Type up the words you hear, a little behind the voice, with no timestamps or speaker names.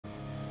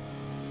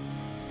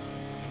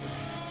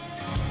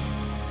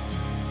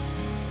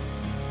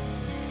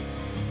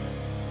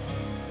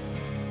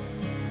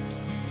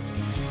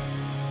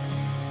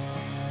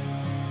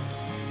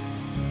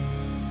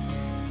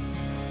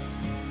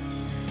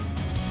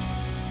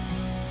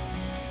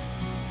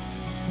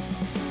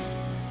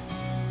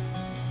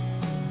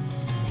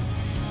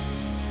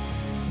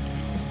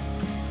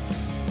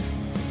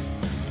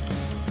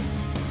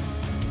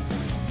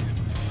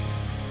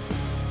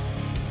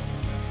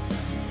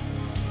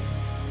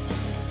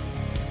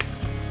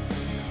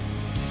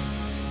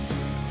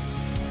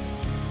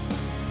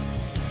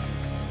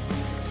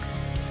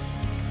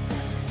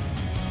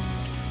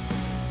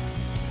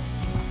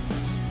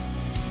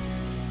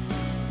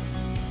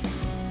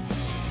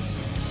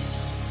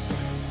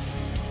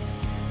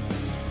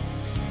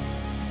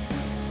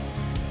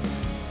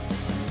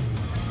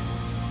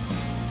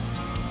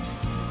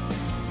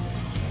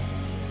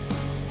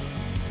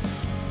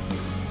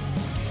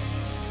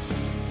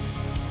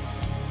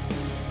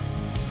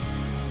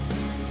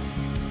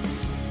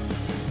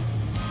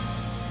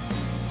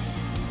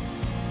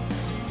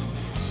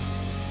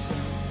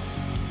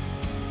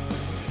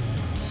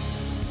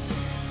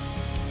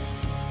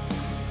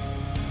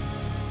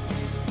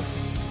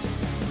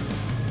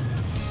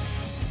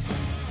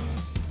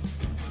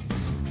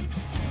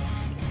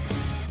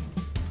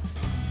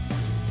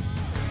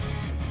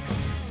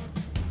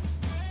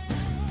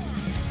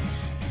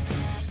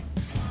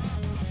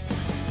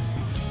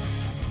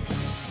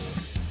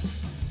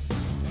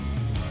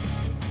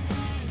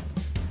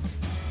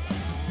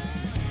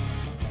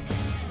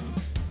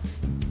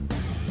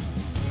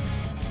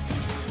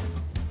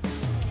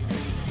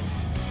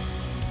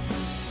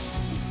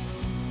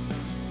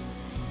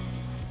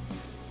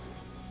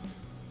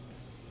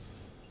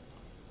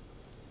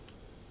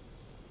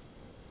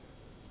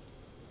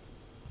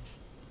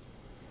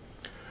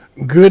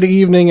Good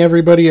evening,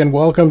 everybody, and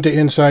welcome to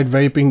Inside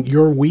Vaping,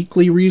 your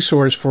weekly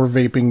resource for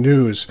vaping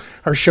news.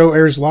 Our show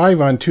airs live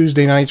on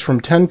Tuesday nights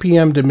from 10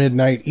 p.m. to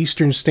midnight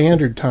Eastern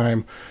Standard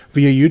Time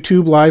via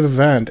YouTube live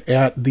event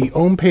at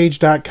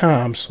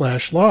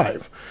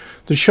theomepage.com/live.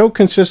 The show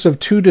consists of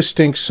two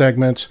distinct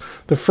segments,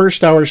 the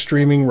first hour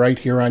streaming right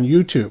here on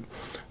YouTube.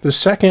 The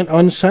second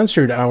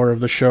uncensored hour of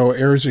the show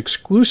airs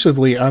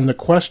exclusively on the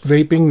Quest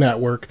Vaping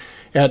Network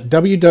at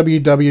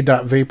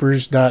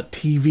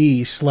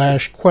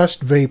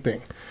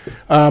www.vapers.tv/questvaping.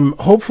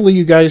 Hopefully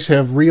you guys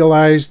have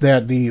realized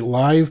that the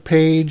live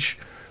page,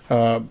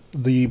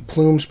 the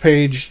Plumes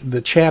page,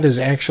 the chat is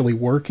actually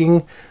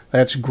working.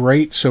 That's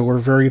great, so we're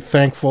very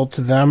thankful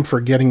to them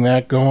for getting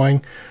that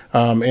going,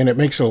 and it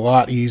makes it a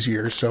lot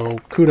easier, so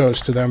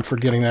kudos to them for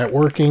getting that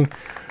working.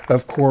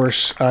 Of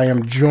course, I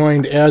am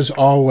joined, as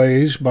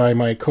always, by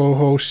my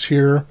co-hosts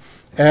here,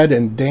 Ed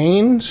and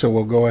Dane, so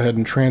we'll go ahead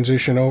and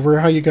transition over.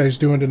 How you guys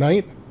doing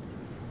tonight?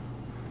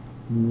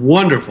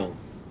 Wonderful.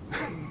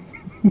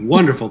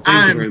 Wonderful.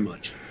 Thank you very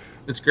much.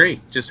 It's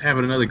great. Just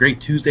having another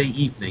great Tuesday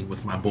evening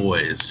with my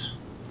boys.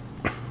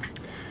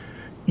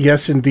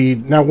 Yes,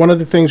 indeed. Now, one of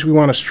the things we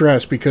want to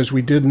stress, because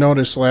we did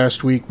notice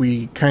last week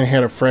we kind of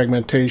had a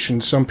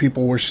fragmentation. Some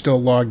people were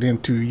still logged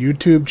into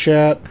YouTube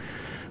chat.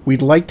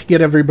 We'd like to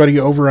get everybody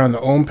over on the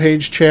Ohm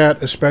page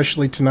chat,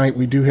 especially tonight.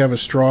 We do have a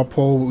straw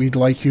poll we'd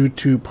like you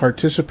to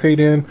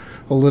participate in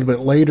a little bit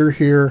later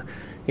here,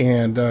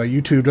 and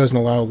YouTube doesn't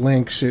allow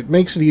links. It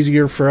makes it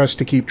easier for us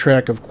to keep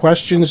track of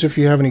questions if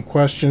you have any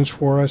questions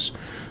for us.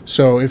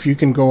 So if you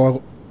can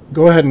go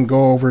ahead and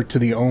go over to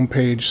the Ohm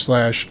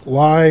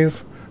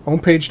page/live,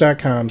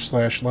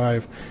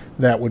 ohmpage.com/live,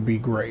 that would be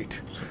great.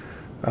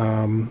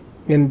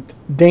 And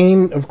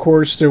Dane, of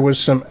course, there was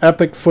some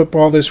epic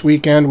football this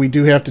weekend. We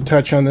do have to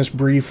touch on this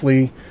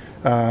briefly.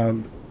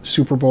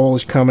 Super Bowl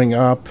is coming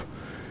up.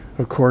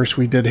 Of course,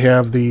 we did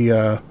have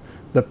the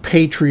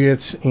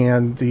Patriots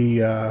and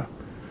the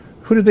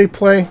who did they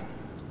play?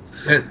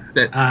 I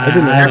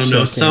don't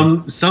know.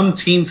 Some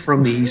team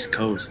from the East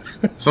Coast.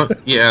 So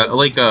yeah,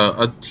 like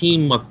a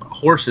team with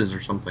horses or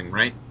something,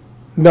 right?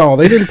 No,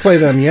 they didn't play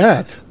them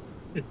yet.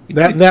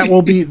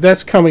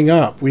 That's coming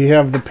up. We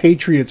have the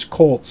Patriots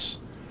Colts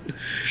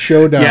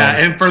showdown. Yeah,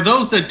 and for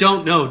those that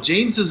don't know,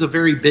 James is a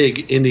very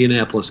big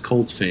Indianapolis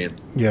Colts fan.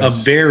 Yes. A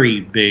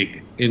very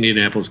big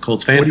Indianapolis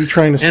Colts fan. What are you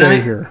trying to say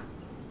here?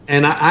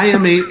 And I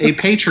am a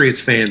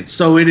Patriots fan.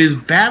 So it is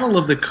battle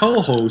of the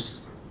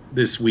co-hosts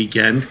this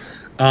weekend.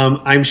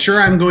 I'm sure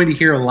I'm going to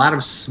hear a lot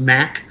of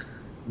smack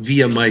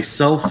via my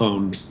cell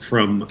phone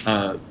from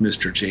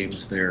Mr.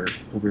 James there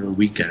over the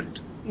weekend.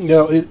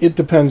 No, it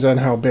depends on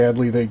how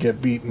badly they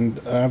get beaten.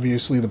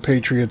 Obviously, the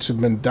Patriots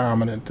have been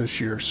dominant this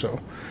year,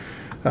 so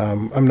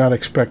I'm not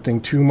expecting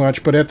too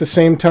much. But at the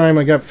same time,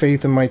 I got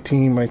faith in my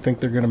team. I think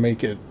they're going to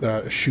make it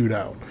a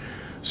shootout.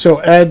 So,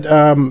 Ed,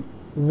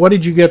 what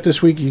did you get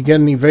this week? You get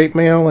any vape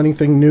mail?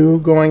 Anything new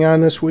going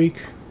on this week?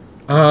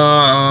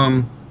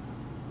 No.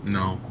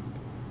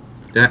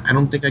 I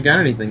don't think I got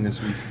anything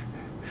this week.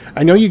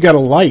 I know you got a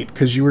light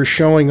because you were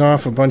showing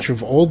off a bunch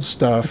of old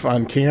stuff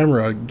on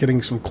camera,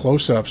 getting some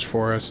close-ups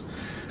for us.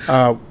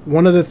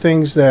 One of the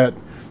things that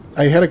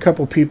I had a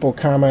couple people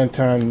comment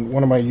on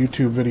one of my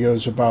YouTube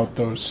videos about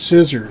those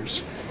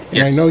scissors. And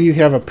yes. I know you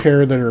have a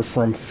pair that are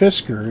from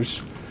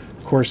Fiskars.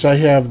 Of course, I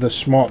have the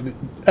small...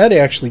 Ed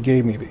actually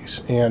gave me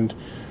these, and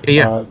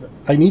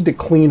I need to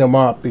clean them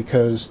up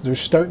because they're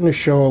starting to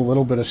show a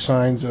little bit of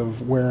signs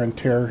of wear and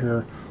tear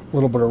here, a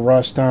little bit of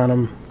rust on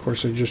them. Of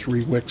course, I just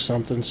re-wicked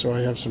something, so I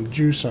have some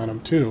juice on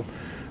them, too.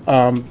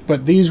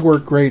 But these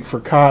work great for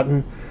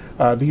cotton.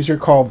 These are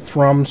called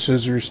Thrum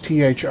scissors,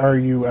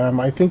 T-H-R-U-M.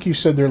 I think you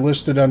said they're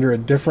listed under a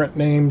different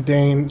name,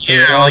 Dane.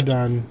 Yeah,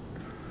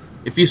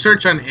 if you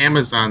search on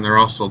Amazon, they're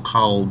also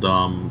called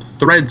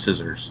thread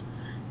scissors.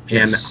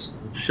 Yes. And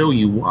I'll show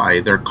you why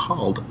they're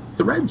called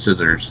thread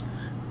scissors.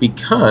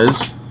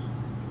 Because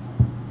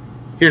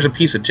here's a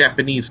piece of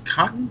Japanese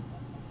cotton.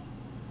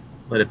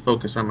 Let it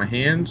focus on my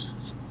hands.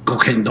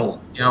 You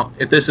know,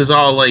 if this is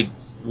all like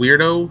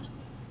weirdo,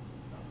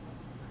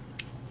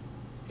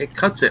 it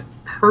cuts it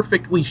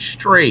perfectly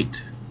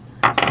straight.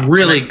 It's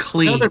really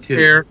clean. Another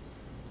pair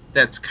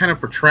that's kind of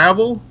for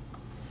travel.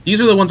 These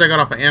are the ones I got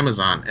off of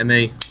Amazon, and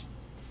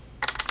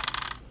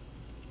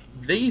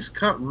these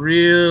cut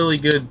really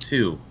good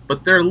too,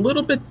 but they're a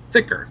little bit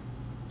thicker.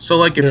 So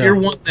like if you're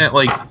one that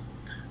like,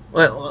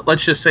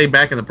 let's just say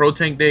back in the Pro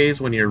Tank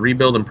days when you're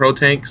rebuilding Pro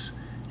Tanks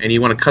and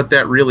you want to cut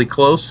that really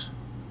close.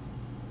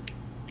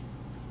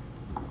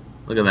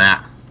 Look at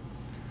that.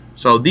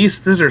 So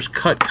these scissors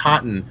cut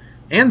cotton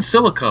and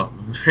silica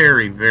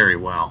very, very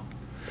well.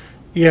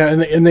 Yeah,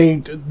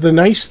 and the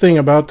nice thing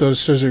about those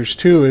scissors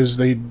too is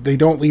they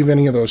don't leave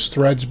any of those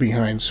threads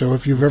behind. So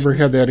if you've ever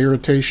had that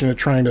irritation of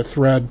trying to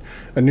thread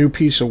a new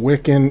piece of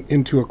wick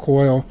into a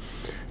coil,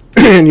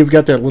 and you've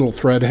got that little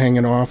thread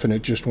hanging off and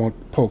it just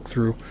won't poke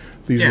through,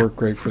 these work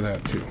great for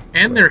that too.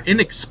 And they're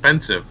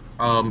inexpensive.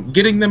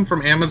 Getting them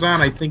from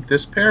Amazon, I think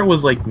this pair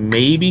was like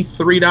maybe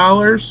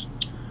 $3.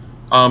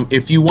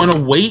 If you want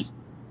to wait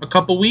a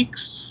couple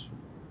weeks,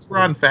 were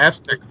on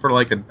Fast Stick for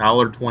like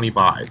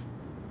 $1.25.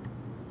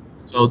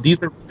 So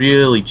these are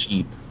really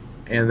cheap,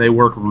 and they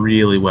work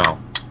really well,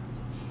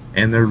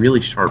 and they're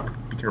really sharp.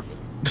 Be careful.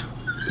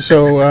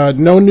 So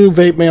no new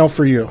vape mail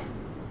for you.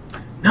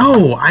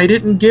 No, I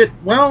didn't get.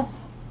 Well,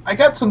 I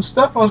got some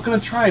stuff I was gonna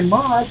try and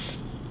mod.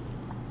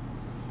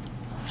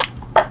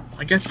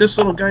 I got this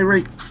little guy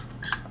right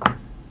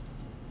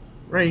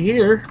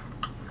here.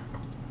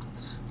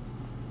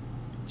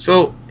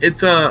 So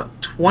it's a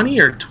 20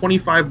 or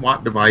 25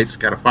 watt device.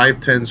 Got a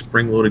 510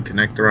 spring-loaded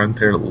connector on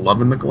there.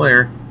 Loving the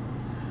glare.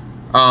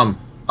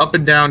 Up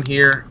and down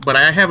here, but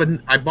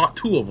I bought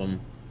 2 of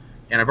them,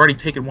 and I've already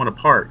taken one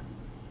apart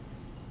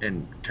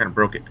and kind of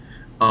broke it.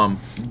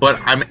 But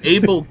I'm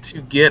able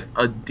to get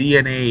a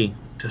DNA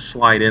to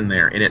slide in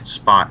there in its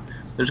spot.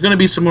 There's going to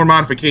be some more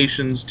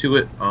modifications to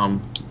it.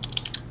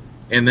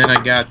 And then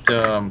I got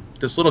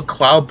this little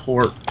cloud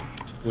port,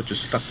 which is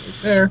stuck right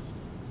there.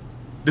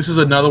 This is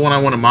another one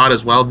I want to mod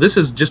as well. This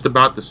is just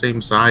about the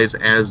same size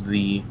as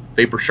the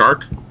Vapor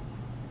Shark,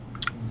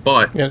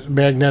 but yeah,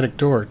 magnetic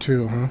door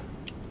too, huh?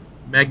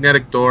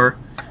 Magnetic door,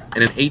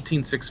 and an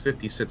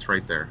 18650 sits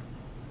right there.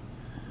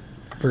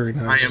 Very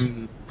nice. I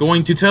am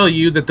going to tell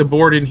you that the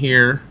board in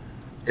here,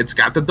 it's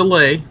got the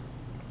delay,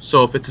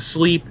 so if it's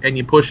asleep and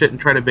you push it and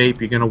try to vape,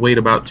 you're going to wait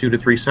about 2 to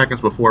 3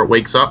 seconds before it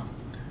wakes up.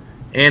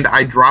 And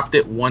I dropped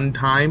it one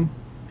time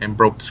and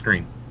broke the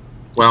screen.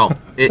 Well,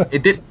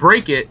 it didn't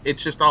break it,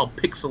 it's just all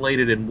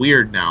pixelated and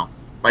weird now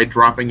by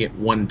dropping it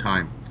one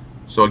time.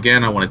 So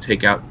again, I want to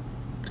take out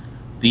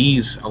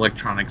these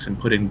electronics and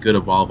put in good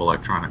Evolve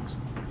electronics.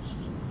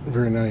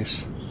 Very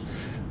nice.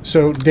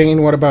 So,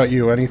 Dane, what about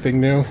you? Anything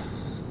new?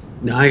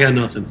 No, I got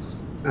nothing.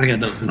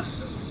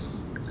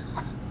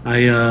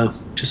 I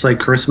just like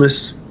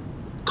Christmas,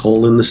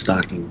 coal in the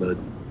stocking, bud.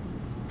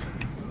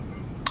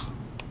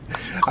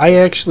 I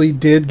actually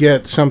did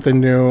get something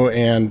new,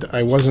 and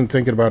I wasn't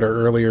thinking about it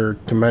earlier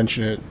to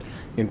mention it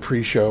in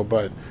pre-show,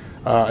 but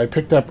I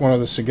picked up one of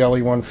the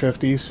Sigelli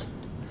 150s,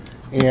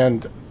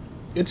 and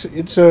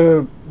it's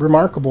a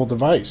remarkable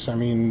device. I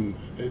mean,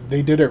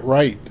 they did it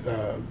right.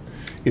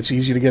 It's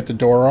easy to get the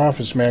door off.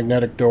 It's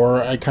magnetic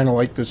door. I kind of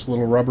like this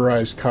little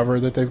rubberized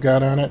cover that they've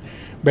got on it.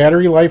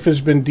 Battery life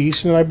has been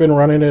decent. I've been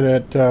running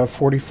it at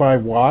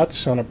 45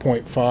 watts on a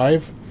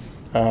 0.5.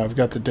 I've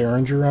got the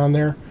Derringer on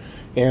there.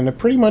 And I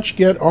pretty much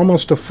get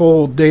almost a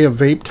full day of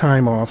vape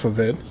time off of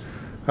it.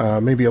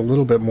 Maybe a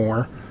little bit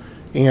more.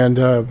 And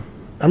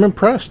I'm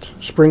impressed.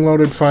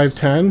 Spring-loaded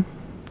 510.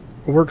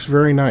 It works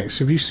very nice.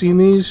 Have you seen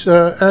these,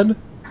 Ed?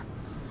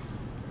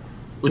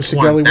 Which the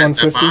Sigelli one?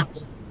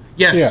 150?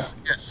 Yes,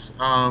 yeah. Yes.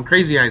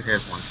 Crazy Eyes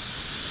has one.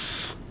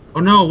 Oh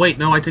no, wait,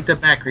 no, I take that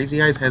back.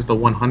 Crazy Eyes has the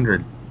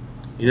 100.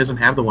 He doesn't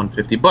have the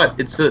 150, but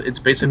it's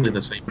basically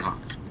the same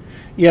box.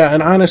 Yeah,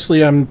 and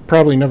honestly, I'm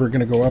probably never going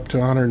to go up to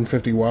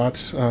 150 watts.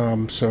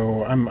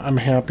 So I'm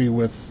happy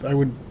with. I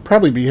would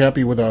probably be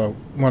happy with a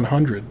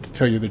 100, to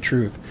tell you the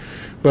truth.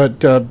 But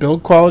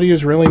build quality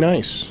is really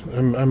nice.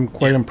 I'm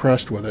quite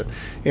impressed with it,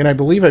 and I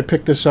believe I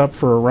picked this up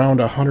for around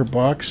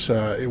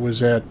 $100. It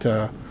was at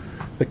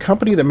the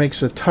company that makes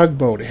the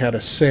tugboat had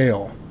a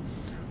sale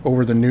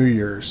over the New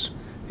Year's,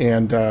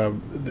 and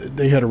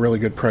they had a really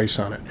good price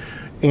on it.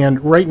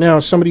 And right now,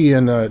 somebody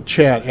in the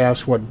chat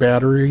asked what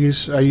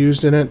batteries I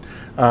used in it.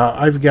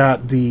 I've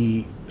got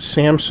the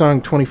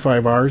Samsung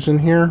 25Rs in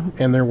here,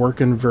 and they're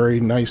working very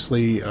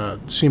nicely.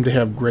 Seem to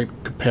have great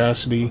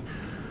capacity,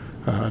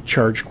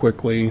 charge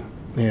quickly,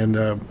 and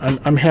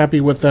I'm happy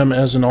with them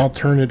as an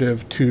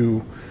alternative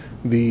to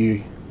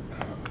the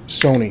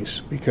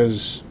Sonys,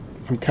 because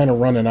I'm kind of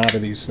running out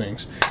of these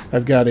things.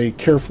 I've got a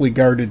carefully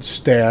guarded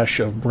stash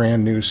of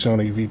brand new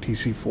Sony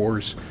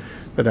VTC4s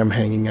that I'm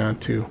hanging on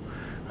to.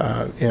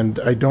 And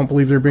I don't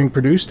believe they're being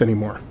produced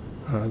anymore.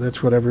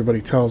 That's what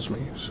everybody tells me.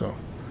 So,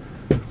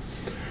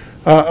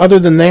 other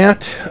than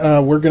that,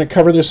 we're going to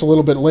cover this a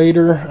little bit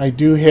later. I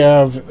do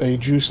have a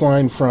juice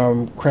line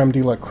from Creme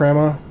de la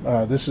Crema.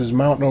 This is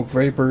Mountain Oak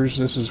Vapers.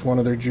 This is one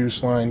of their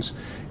juice lines,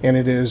 and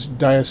it is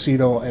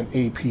diacetyl and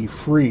AP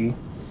free.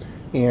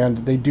 And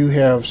they do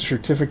have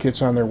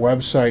certificates on their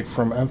website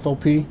from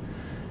Enthalpy.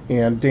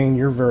 And Dane,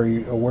 you're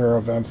very aware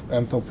of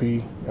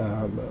Enthalpy,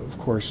 of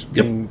course,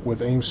 being with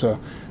AIMSA.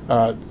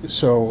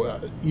 So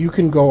you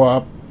can go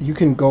up, you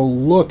can go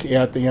look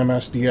at the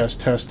MSDS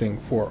testing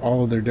for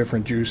all of their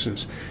different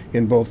juices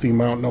in both the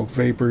Mountain Oak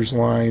Vapers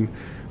line,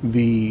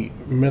 the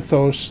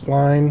Mythos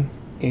line,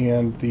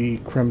 and the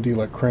Creme de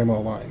la Crema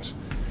lines.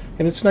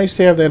 And it's nice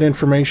to have that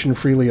information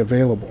freely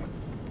available.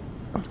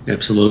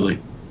 Absolutely.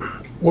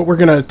 What we're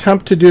going to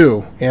attempt to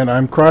do, and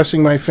I'm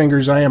crossing my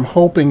fingers, I am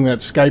hoping that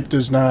Skype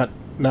does not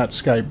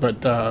Skype,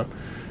 but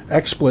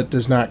XSplit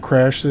does not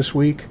crash this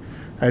week.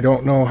 I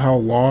don't know how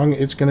long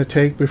it's going to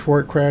take before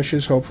it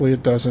crashes. Hopefully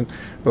it doesn't.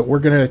 But we're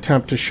going to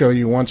attempt to show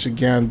you once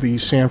again the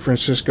San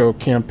Francisco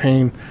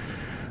campaign.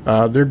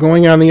 They're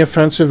going on the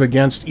offensive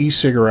against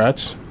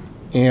e-cigarettes,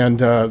 and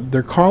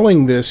they're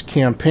calling this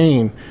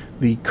campaign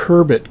the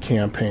Curb It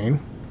campaign.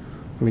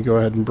 Let me go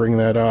ahead and bring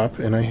that up,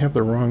 and I have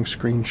the wrong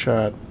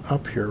screenshot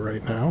up here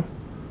right now.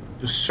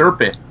 The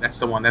Serpent. That's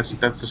the one. That's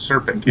the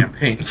Serpent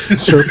campaign.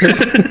 Serpent.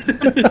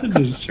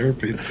 The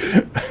serpent.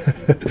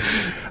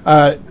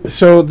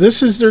 So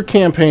this is their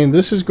campaign.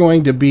 This is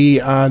going to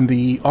be on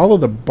all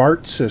of the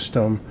BART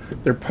system,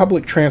 their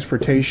public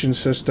transportation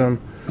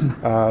system.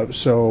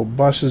 So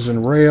buses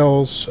and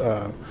rails,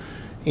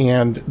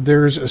 and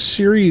there's a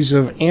series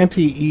of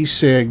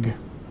anti-e-cig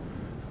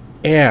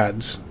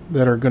ads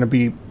that are going to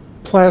be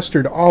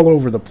plastered all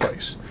over the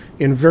place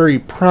in very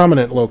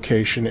prominent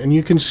location, and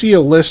you can see a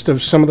list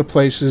of some of the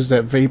places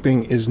that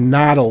vaping is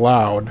not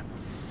allowed.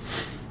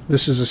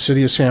 This is the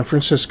city of San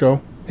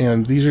Francisco,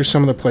 and these are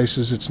some of the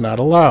places it's not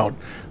allowed.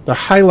 The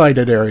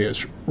highlighted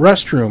areas: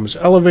 restrooms,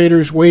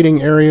 elevators,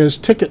 waiting areas,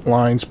 ticket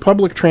lines,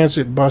 public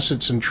transit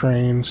buses and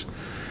trains,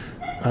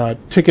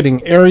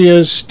 ticketing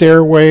areas,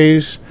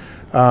 stairways,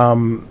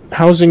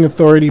 housing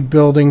authority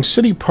buildings,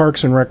 city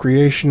parks and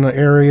recreation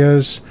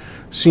areas,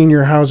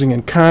 senior housing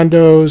and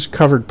condos,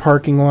 covered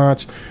parking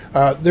lots.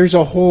 There's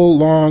a whole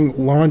long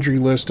laundry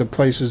list of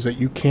places that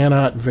you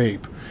cannot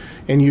vape.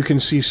 And you can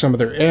see some of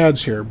their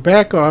ads here.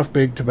 Back off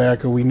big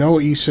tobacco. We know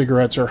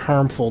e-cigarettes are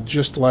harmful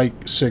just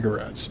like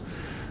cigarettes.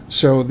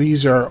 So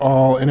these are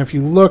all, and if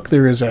you look,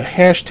 there is a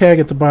hashtag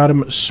at the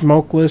bottom: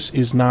 smokeless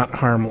is not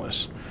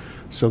harmless.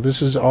 So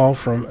this is all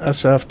from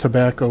SF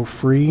Tobacco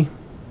Free.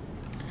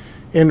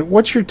 And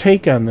what's your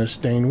take on this,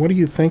 Dane? What do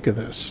you think of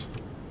this?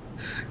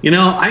 You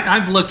know,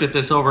 I've looked at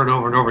this over and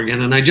over and over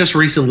again, and I just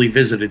recently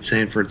visited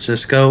San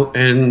Francisco,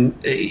 and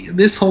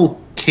this whole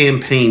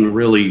campaign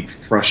really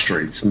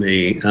frustrates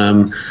me.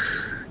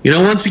 You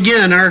know, once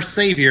again, our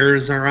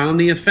saviors are on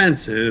the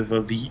offensive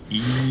of the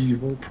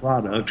evil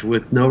product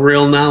with no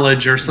real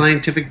knowledge or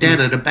scientific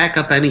data to back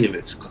up any of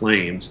its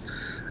claims.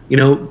 You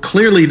know,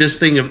 clearly this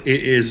thing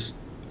is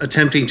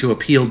attempting to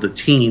appeal to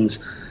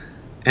teens,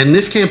 and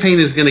this campaign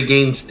is going to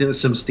gain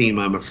some steam,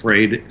 I'm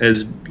afraid,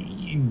 as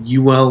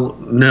you well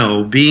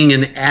know, being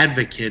an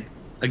advocate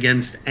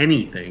against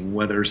anything,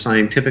 whether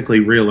scientifically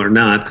real or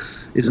not,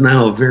 is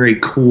now a very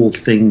cool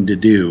thing to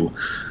do.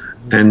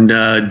 And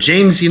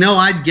James, you know,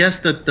 I'd guess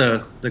that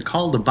the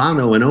call to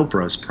Bono and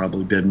Oprah has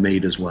probably been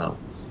made as well.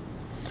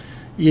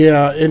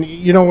 Yeah, and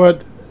you know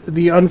what?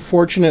 The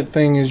unfortunate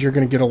thing is you're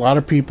going to get a lot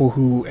of people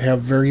who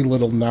have very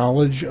little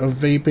knowledge of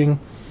vaping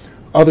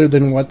other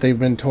than what they've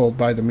been told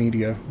by the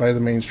media, by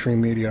the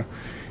mainstream media.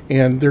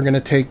 And they're going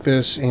to take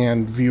this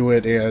and view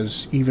it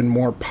as even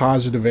more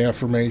positive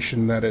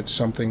affirmation that it's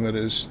something that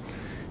is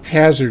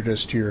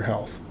hazardous to your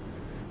health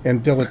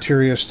and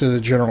deleterious to the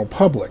general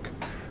public.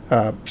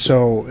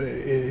 So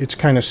it's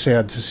kind of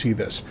sad to see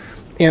this.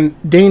 And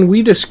Dane,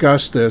 we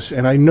discussed this,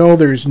 and I know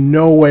there's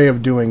no way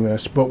of doing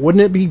this, but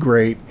wouldn't it be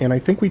great, and I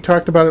think we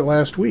talked about it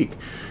last week,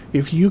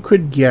 if you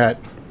could get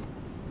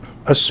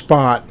a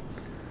spot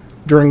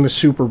during the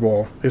Super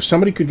Bowl, if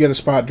somebody could get a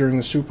spot during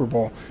the Super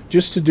Bowl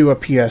just to do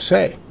a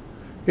PSA.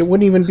 It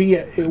wouldn't even be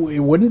it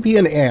wouldn't be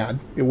an ad.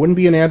 It wouldn't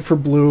be an ad for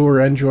Blue or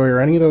Enjoy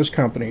or any of those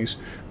companies,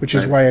 which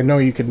is why I know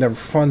you could never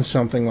fund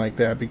something like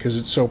that because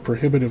it's so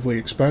prohibitively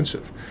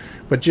expensive.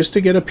 But just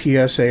to get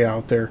a PSA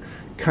out there,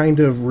 kind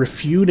of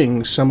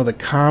refuting some of the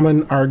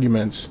common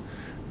arguments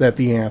that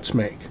the ants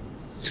make.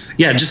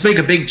 Yeah, just make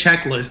a big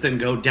checklist and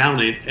go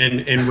down it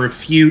and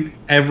refute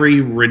every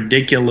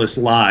ridiculous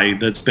lie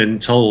that's been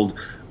told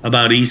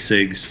about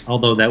e-cigs,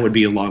 although that would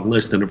be a long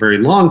list and a very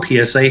long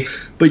PSA,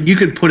 but you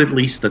could put at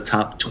least the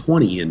top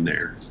 20 in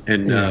there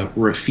and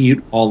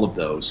refute all of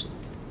those.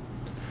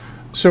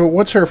 So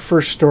what's our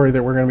first story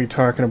that we're going to be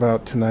talking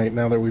about tonight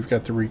now that we've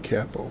got the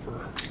recap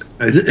over?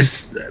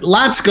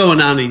 Lots going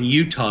on in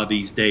Utah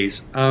these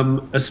days,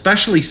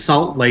 especially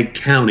Salt Lake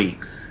County.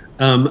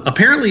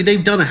 Apparently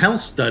they've done a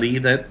health study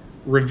that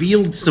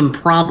revealed some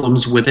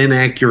problems with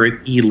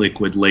inaccurate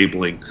e-liquid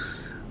labeling.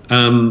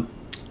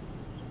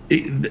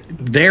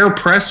 Their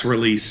press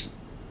release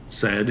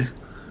said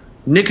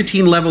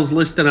nicotine levels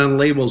listed on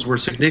labels were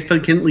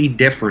significantly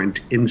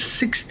different in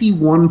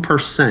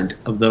 61%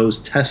 of those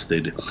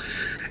tested.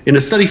 In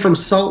a study from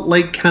Salt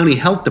Lake County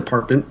Health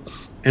Department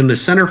and the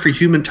Center for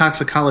Human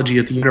Toxicology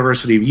at the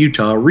University of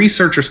Utah,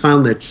 researchers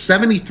found that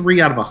 73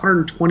 out of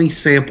 120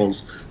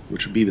 samples,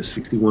 which would be the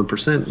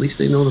 61%, at least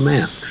they know the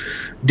math,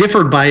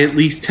 differed by at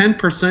least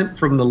 10%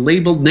 from the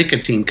labeled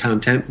nicotine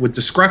content, with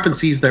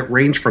discrepancies that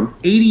range from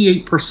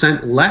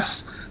 88%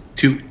 less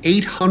to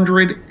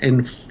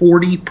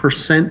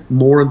 840%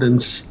 more than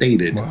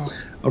stated. Wow.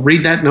 I'll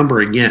read that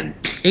number again.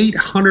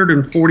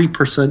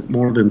 840%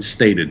 more than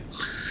stated.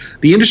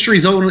 The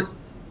industry's own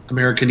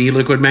American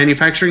E-Liquid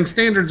Manufacturing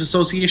Standards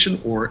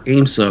Association, or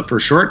AMSA for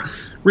short,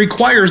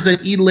 requires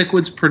that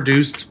e-liquids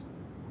produced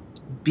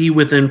be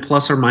within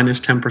plus or minus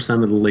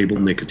 10% of the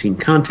labeled nicotine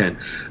content.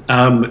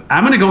 I'm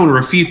going to go and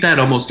refute that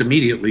almost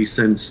immediately,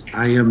 since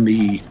I am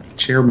the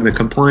chairman of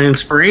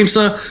compliance for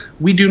AMSA.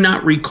 We do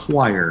not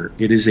require.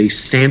 It is a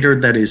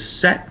standard that is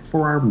set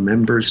for our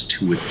members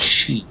to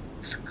achieve.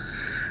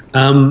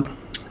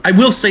 I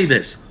will say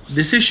this.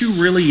 This issue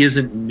really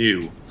isn't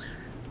new.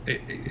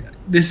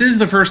 This is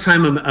the first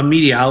time a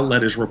media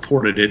outlet has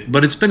reported it,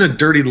 but it's been a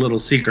dirty little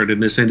secret in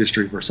this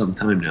industry for some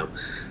time now.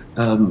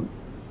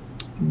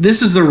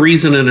 this is the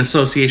reason an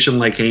association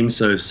like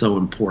AIMSA is so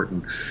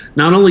important.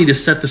 Not only to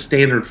set the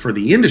standard for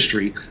the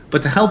industry,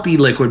 but to help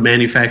e-liquid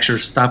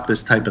manufacturers stop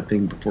this type of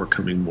thing before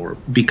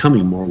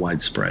becoming more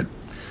widespread.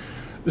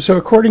 So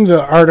according to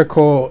the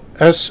article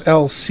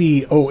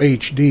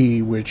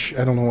SLC-OHD, which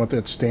I don't know what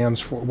that stands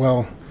for.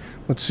 Well,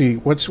 let's see.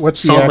 What's the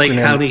Salt Lake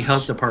acronym? County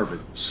Health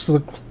Department.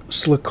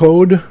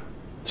 SLCODE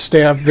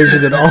staff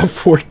visited all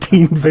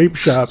 14 vape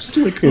shops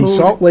in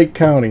Salt Lake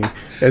County,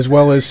 as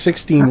well as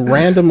 16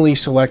 randomly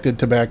selected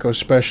tobacco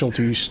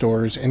specialty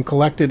stores, and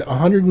collected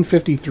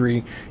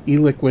 153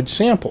 e-liquid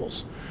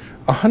samples.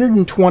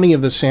 120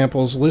 of the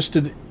samples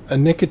listed a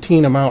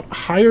nicotine amount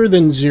higher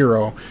than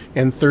 0,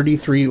 and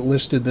 33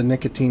 listed the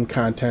nicotine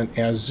content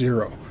as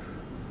 0.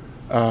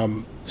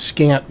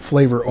 Scant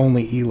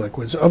flavor-only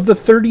e-liquids. Of the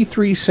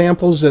 33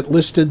 samples that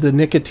listed the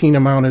nicotine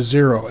amount as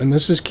 0, and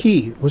this is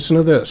key, listen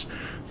to this,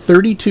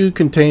 32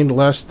 contained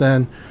less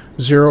than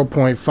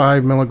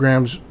 0.5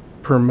 milligrams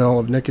per mil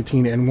of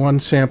nicotine, and one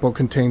sample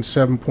contained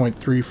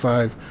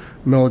 7.35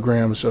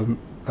 milligrams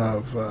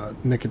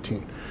of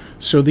nicotine.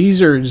 So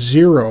these are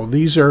 0.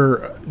 These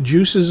are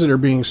juices that are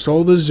being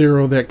sold as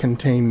 0 that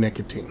contain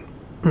nicotine.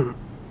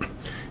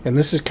 And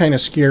this is kind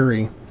of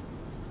scary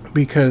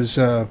because,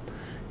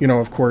 you know,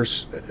 of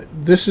course,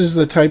 this is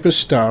the type of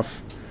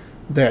stuff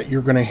that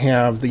you're going to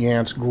have the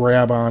ants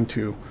grab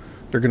onto.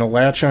 They're going to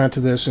latch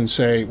onto this and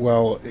say,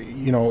 well,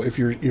 you know, if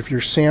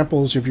your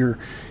samples, if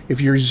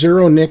your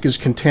 0 nic is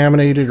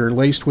contaminated or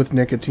laced with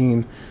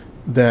nicotine,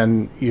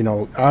 then, you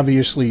know,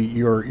 obviously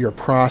your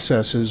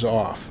process is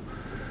off.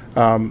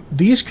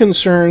 These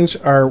concerns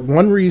are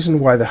one reason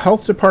why the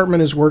health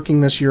department is working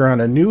this year on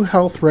a new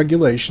health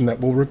regulation that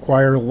will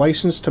require a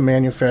license to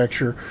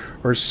manufacture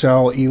or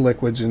sell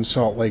e-liquids in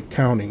Salt Lake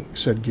County,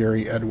 said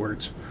Gary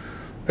Edwards,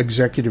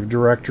 executive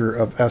director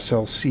of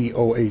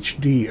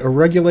SLC-OHD. A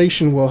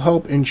regulation will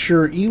help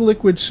ensure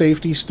e-liquid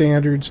safety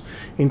standards,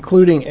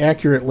 including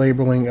accurate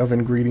labeling of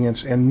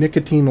ingredients and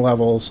nicotine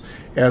levels,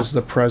 as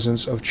the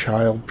presence of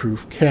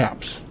child-proof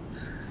caps.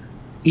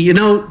 You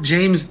know,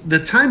 James, the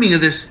timing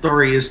of this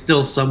story is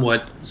still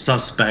somewhat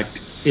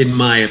suspect, in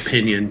my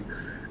opinion,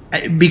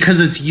 because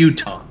it's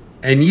Utah.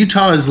 And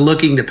Utah is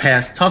looking to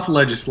pass tough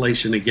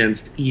legislation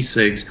against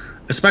e-cigs,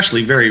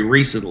 especially very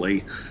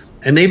recently.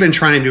 And they've been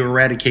trying to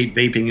eradicate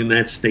vaping in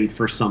that state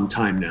for some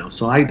time now.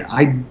 So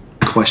I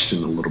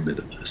question a little bit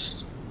of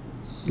this.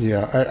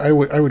 Yeah, I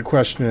would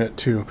question it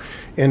too.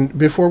 And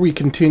before we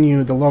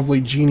continue, the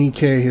lovely Jeannie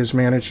K has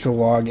managed to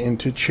log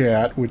into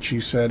chat, which she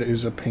said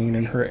is a pain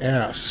in her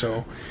ass.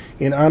 So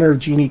in honor of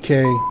Jeannie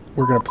K,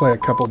 we're going to play a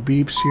couple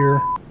beeps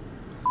here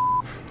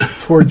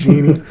for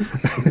Jeannie.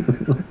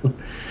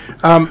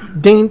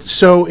 Dane,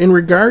 so in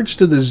regards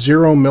to the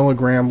 0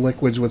 milligram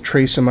liquids with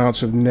trace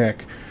amounts of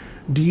nic,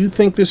 do you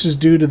think this is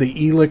due to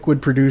the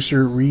e-liquid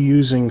producer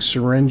reusing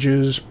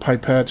syringes,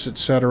 pipettes,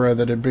 etc.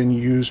 that had been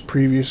used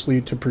previously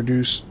to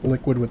produce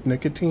liquid with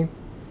nicotine?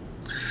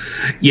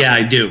 Yeah,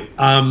 I do.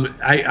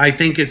 I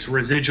think it's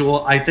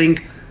residual. I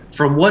think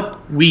from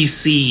what we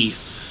see,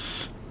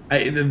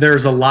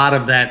 there's a lot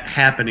of that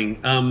happening.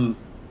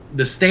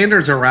 The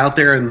standards are out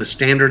there, and the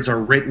standards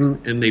are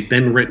written, and they've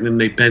been written, and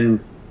they've been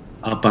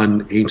up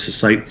on AIMSA's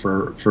site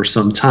for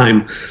some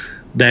time,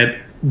 that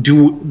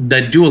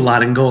do a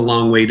lot and go a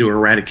long way to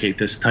eradicate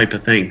this type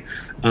of thing.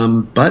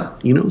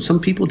 But you know, some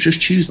people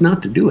just choose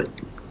not to do it.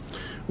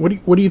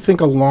 What do you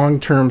think a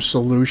long-term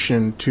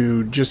solution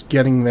to just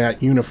getting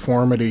that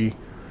uniformity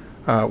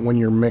when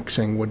you're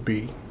mixing would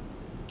be?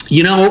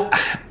 You know,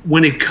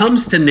 when it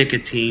comes to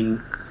nicotine,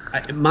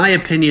 my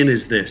opinion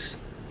is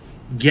this: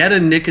 get a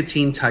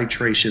nicotine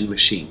titration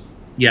machine.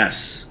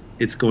 Yes,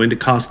 it's going to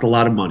cost a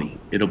lot of money.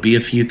 It'll be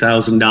a few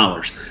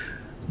 $1,000s,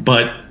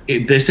 but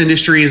this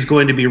industry is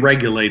going to be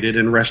regulated,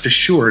 and rest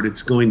assured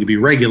it's going to be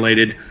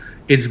regulated.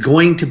 It's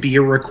going to be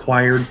a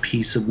required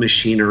piece of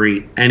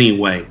machinery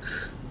anyway.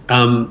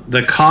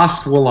 The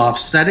cost will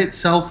offset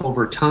itself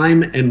over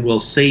time and will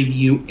save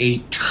you a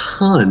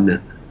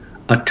ton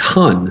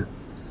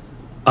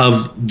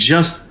of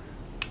just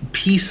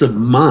peace of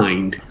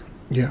mind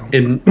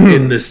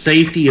in the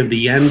safety of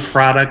the end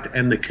product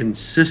and the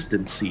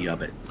consistency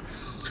of it.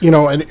 You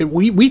know, and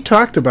we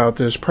talked about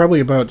this probably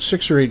about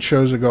 6 or 8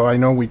 shows ago. I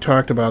know we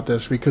talked about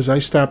this because I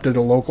stopped at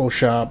a local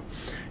shop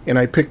and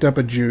I picked up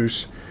a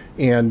juice,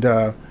 and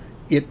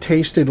it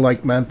tasted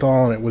like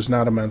menthol, and it was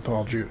not a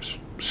menthol juice.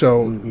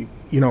 So,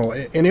 you know,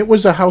 and it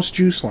was a house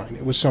juice line.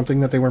 It was something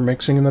that they were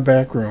mixing in the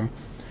back room.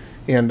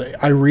 And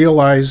I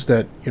realized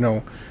that, you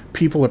know,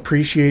 people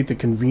appreciate the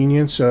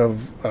convenience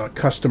of a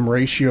custom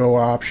ratio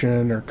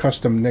option or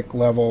custom nic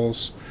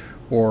levels,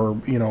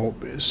 or, you know,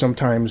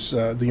 sometimes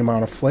the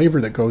amount of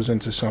flavor that goes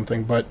into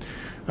something. But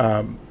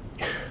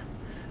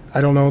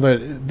I don't know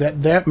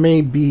that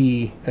may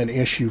be an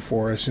issue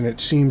for us, and it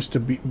seems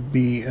to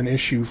be an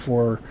issue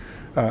for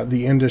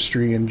the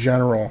industry in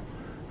general.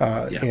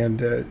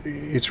 And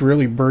it's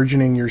really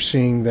burgeoning. You're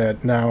seeing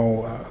that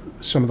now,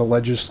 some of the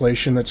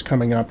legislation that's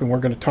coming up, and we're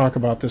going to talk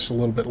about this a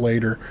little bit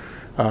later.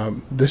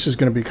 This is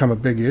going to become a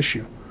big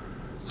issue.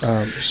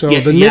 So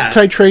the nip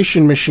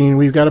titration machine,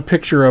 we've got a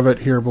picture of it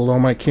here below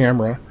my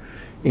camera.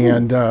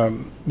 And,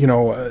 you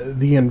know,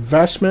 the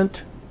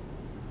investment,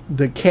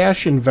 the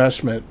cash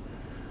investment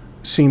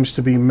seems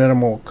to be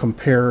minimal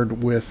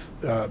compared with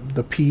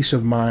the peace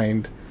of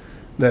mind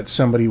that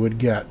somebody would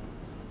get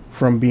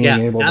from being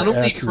able to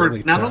accurately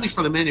test. Not only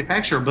for the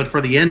manufacturer, but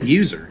for the end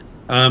user.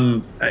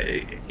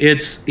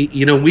 It's,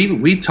 you know,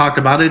 we talked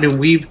about it, and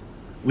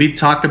we've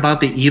talked about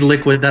the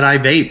e-liquid that I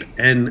vape,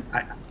 and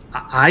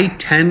I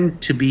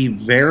tend to be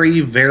very,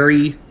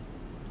 very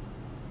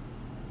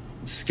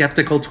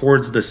skeptical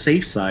towards the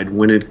safe side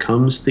when it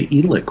comes to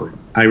e-liquid.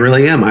 I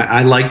really am.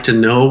 I like to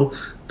know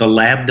the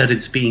lab that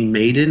it's being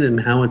made in and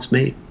how it's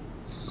made.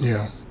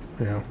 Yeah.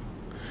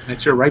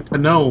 That's your right to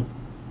know.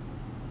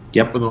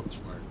 Yep. For the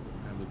most part,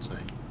 I would say.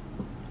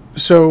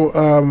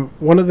 So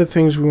one of the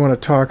things we want to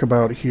talk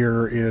about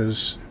here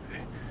is,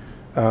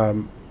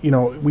 you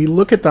know, we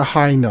look at the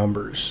high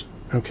numbers.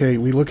 Okay,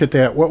 we look at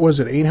that. What was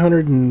it?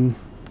 800 and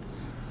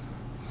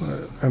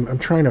I'm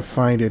trying to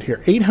find it here.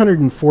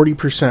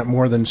 840%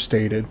 more than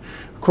stated.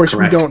 Of course,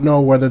 Correct. We don't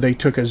know whether they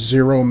took a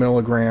 0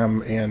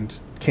 milligram and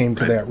came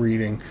to that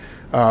reading.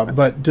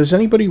 But does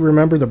anybody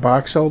remember the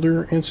box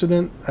elder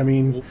incident? I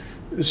mean,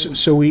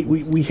 so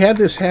we had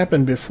this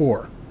happen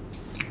before.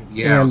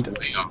 Yeah, and,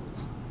 way off.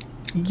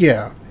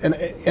 Yeah,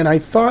 and I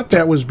thought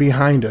that was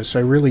behind us. I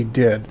really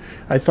did.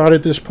 I thought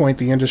at this point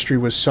the industry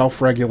was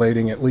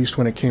self-regulating, at least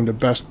when it came to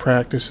best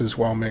practices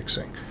while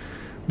mixing.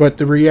 But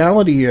the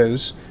reality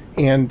is,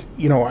 and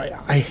you know,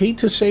 I hate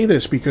to say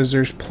this because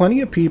there's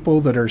plenty of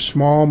people that are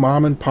small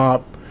mom and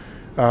pop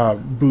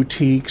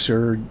boutiques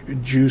or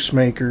juice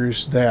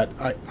makers that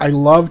I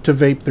love to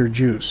vape their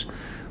juice,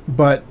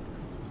 but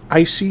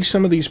I see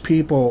some of these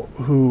people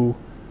who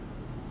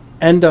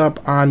end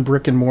up on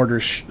brick and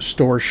mortar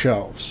store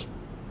shelves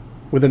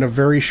within a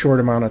very short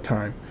amount of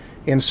time.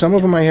 And some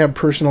of them I have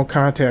personal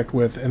contact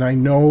with, and I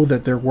know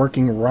that they're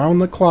working around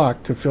the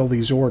clock to fill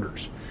these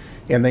orders.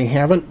 And they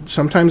haven't,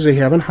 sometimes they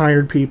haven't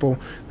hired people,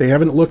 they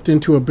haven't looked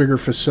into a bigger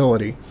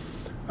facility.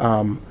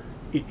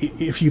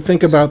 If you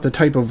think about the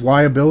type of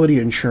liability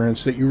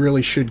insurance that you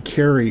really should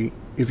carry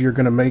if you're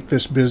going to make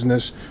this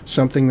business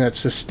something that's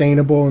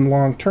sustainable and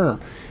long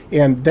term.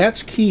 And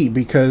that's key,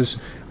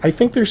 because I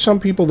think there's some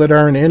people that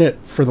aren't in it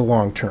for the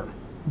long term.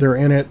 They're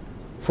in it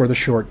for the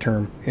short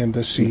term and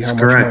to see how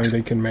much money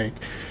they can make.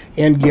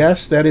 And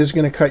yes, that is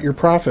going to cut your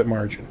profit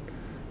margin.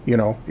 You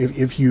know,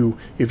 if you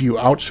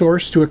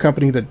outsource to a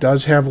company that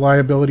does have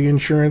liability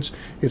insurance,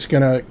 it's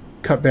going to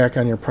cut back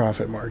on your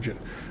profit margin.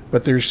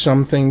 But there's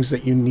some things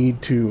that you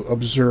need to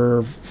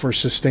observe for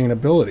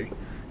sustainability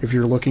if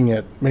you're looking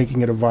at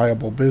making it a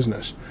viable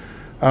business.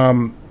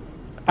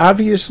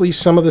 Obviously,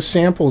 some of the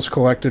samples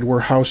collected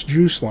were house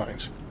juice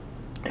lines.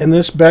 And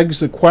this begs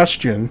the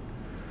question,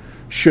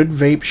 should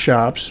vape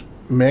shops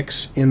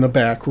mix in the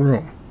back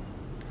room?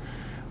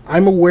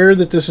 I'm aware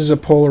that this is a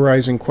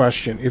polarizing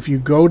question. If you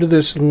go to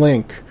this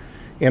link,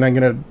 and I'm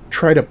going to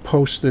try to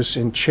post this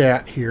in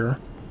chat here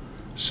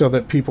so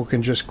that people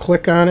can just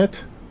click on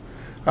it.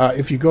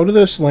 If you go to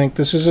this link,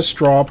 this is a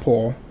straw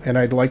poll, and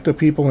I'd like the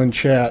people in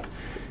chat,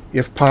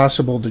 if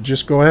possible, to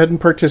just go ahead and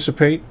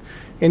participate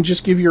and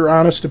just give your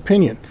honest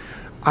opinion.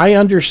 I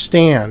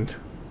understand,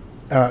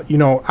 you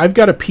know, I've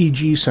got a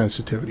PG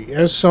sensitivity.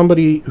 As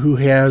somebody who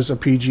has a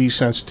PG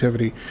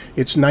sensitivity,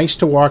 it's nice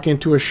to walk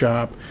into a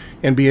shop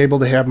and be able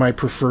to have my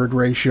preferred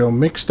ratio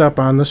mixed up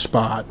on the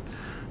spot.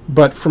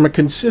 But from a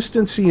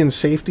consistency and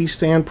safety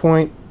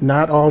standpoint,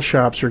 not all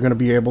shops are going to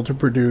be able to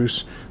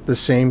produce the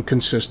same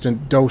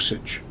consistent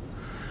dosage.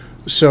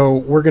 So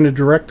we're going to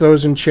direct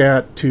those in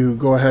chat to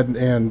go ahead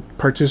and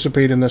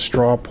participate in the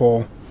straw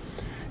poll.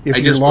 If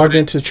you're logged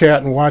into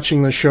chat and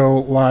watching the show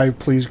live,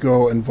 please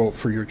go and vote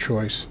for your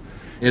choice.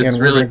 It's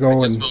really, I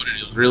just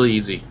voted. It was really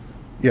easy.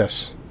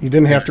 Yes, you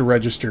didn't have to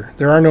register.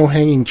 There are no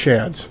hanging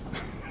chads.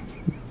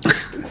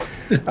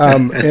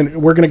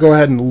 And we're going to go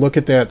ahead and look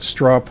at that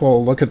straw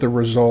poll, look at the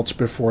results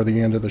before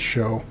the end of the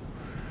show.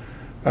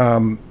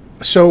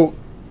 So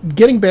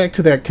getting back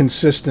to that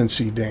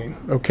consistency, Dane,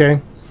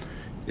 okay?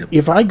 Yep.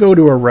 If I go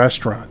to a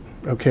restaurant,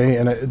 okay,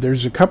 and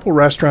there's a couple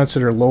restaurants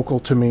that are local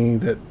to me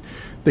that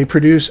they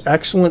produce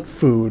excellent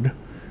food,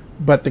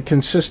 but the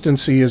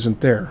consistency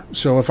isn't there.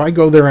 So if I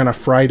go there on a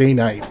Friday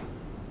night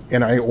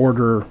and I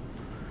order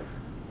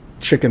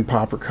chicken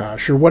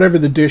paprikash or whatever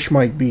the dish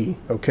might be,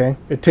 okay,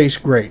 it tastes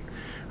great.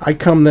 I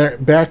come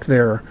back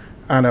there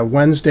on a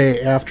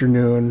Wednesday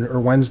afternoon or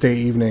Wednesday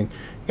evening,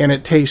 and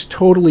it tastes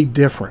totally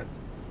different.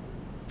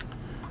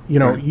 You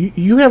know,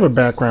 you have a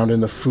background in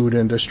the food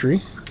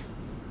industry.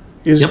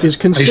 Is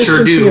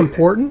consistency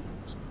important?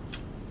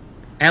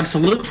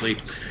 Absolutely.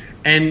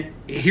 And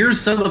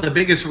here's some of the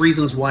biggest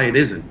reasons why it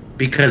isn't.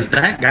 Because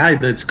that guy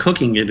that's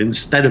cooking it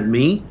instead of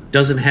me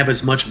doesn't have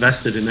as much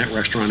vested in that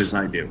restaurant as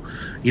I do.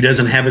 He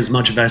doesn't have as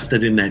much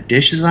vested in that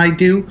dish as I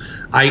do.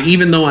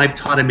 Even though I've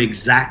taught him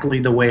exactly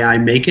the way I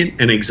make it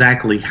and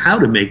exactly how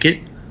to make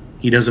it,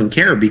 He doesn't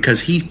care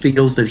because he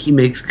feels that he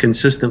makes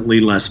consistently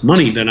less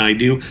money than I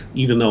do,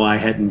 even though I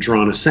hadn't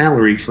drawn a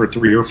salary for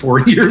 3 or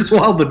 4 years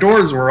while the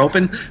doors were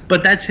open.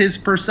 But that's his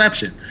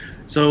perception.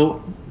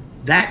 So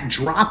that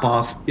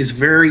drop-off is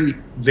very,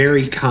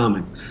 very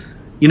common.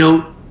 You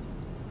know,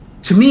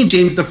 to me,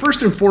 James, the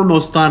first and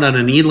foremost thought on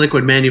an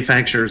e-liquid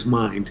manufacturer's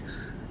mind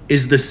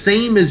is the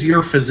same as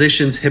your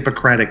physician's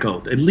Hippocratic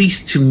oath, at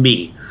least to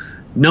me.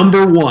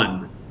 Number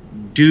one,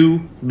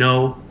 do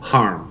no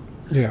harm.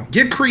 Yeah.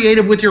 Get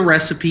creative with your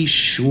recipe,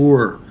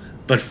 sure,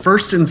 but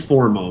first and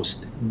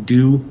foremost,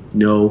 do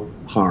no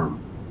harm.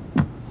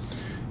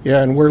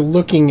 Yeah, and we're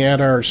looking at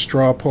our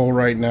straw poll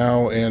right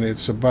now, and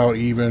it's about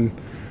even.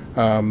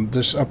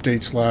 This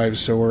updates live,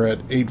 so we're at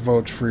 8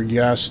 votes for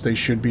yes, they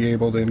should be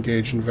able to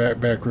engage in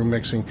backroom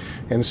mixing,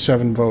 and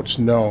 7 votes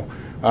no.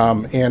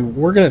 And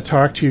we're going to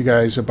talk to you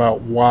guys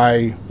about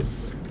why,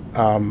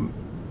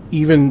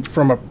 even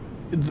from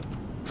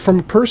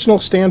a personal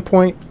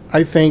standpoint,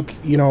 I think,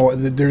 you know,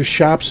 there's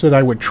shops that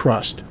I would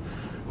trust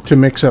to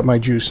mix up my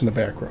juice in the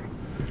back room.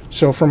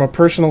 So from a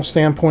personal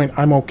standpoint,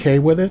 I'm okay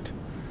with it.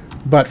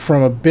 But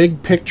from a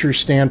big picture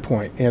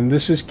standpoint, and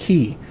this is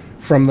key,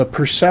 from the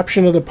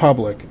perception of the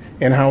public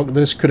and how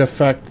this could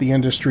affect the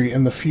industry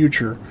in the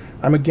future,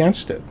 I'm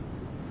against it.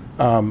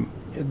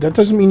 That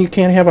doesn't mean you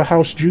can't have a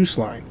house juice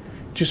line.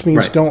 It just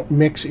means don't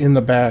mix in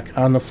the back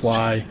on the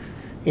fly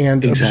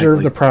and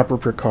observe the proper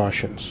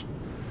precautions.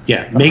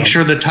 Yeah, make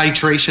sure the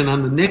titration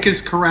on the nick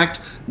is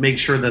correct. Make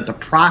sure that the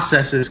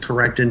process is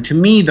correct. And to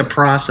me, the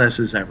process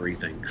is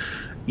everything.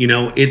 You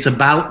know, it's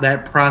about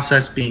that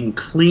process being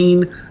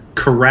clean,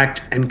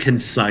 correct, and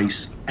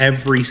concise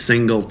every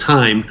single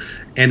time.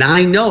 And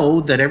I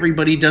know that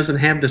everybody doesn't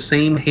have the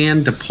same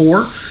hand to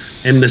pour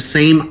and the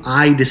same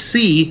eye to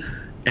see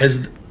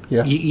as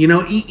you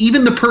know,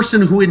 even the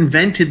person who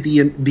invented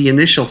the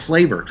initial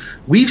flavor.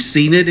 We've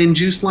seen it in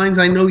juice lines.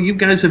 I know you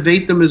guys have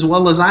vaped them as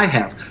well as I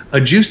have. A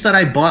juice that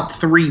I bought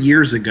 3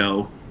 years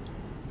ago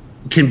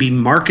can be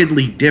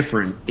markedly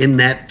different in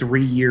that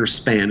 3-year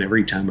span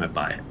every time I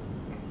buy it.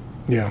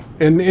 Yeah,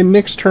 and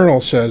Nick's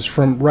Turnal says,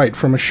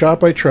 from a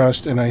shop I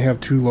trust, and I have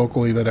 2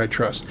 locally that I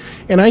trust.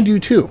 And I do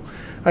too.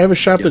 I have a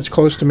shop that's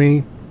close to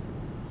me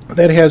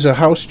that has a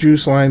house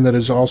juice line that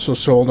is also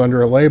sold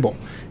under a label.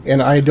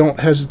 And I don't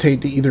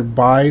hesitate to either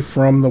buy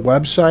from the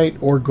website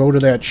or go to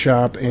that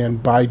shop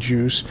and buy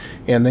juice,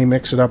 and they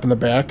mix it up in the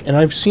back. And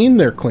I've seen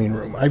their clean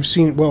room. I've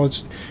seen, well,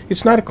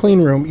 it's not a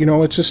clean room, you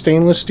know, it's a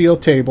stainless steel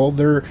table.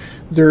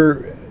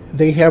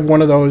 They have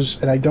one of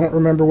those, and I don't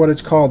remember what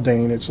it's called,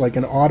 Dane. It's like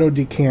an auto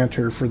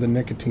decanter for the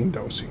nicotine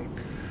dosing.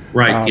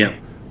 Right, yeah.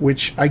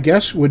 Which I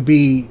guess would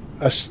be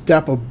a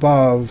step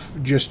above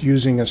just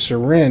using a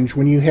syringe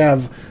when you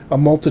have a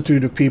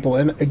multitude of people.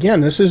 And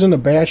again, this isn't a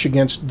bash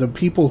against the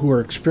people who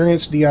are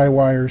experienced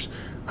DIYers.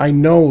 I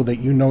know that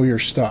you know your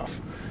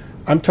stuff.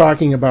 I'm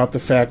talking about the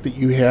fact that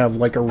you have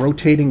like a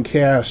rotating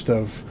cast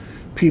of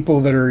people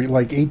that are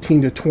like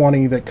 18 to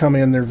 20 that come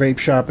in, they're vape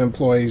shop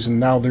employees,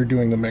 and now they're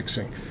doing the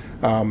mixing.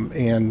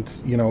 And,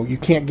 you know, you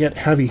can't get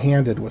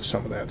heavy-handed with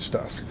some of that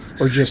stuff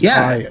or just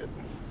buy it.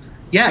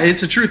 Yeah,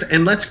 it's the truth.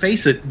 And let's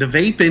face it, the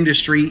vape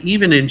industry,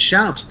 even in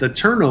shops, the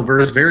turnover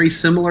is very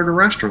similar to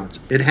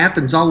restaurants. It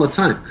happens all the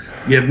time.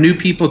 You have new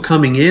people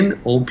coming in,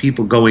 old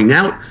people going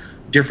out,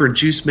 different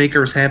juice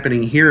makers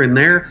happening here and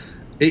there.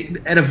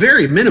 At a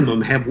very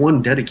minimum, have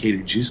one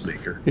dedicated juice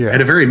maker. Yeah.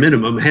 At a very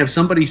minimum, have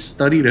somebody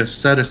studied a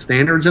set of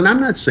standards. And I'm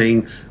not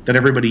saying that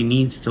everybody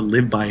needs to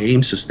live by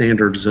AIMSA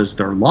standards as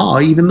their law,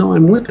 even though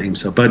I'm with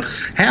AIMSA, but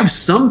have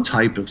some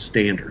type of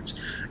standards.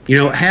 You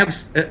know, have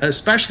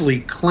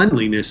especially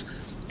cleanliness.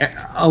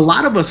 A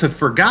lot of us have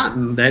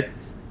forgotten that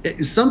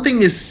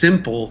something as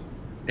simple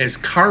as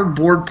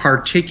cardboard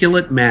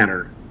particulate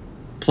matter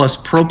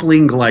plus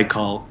propylene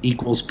glycol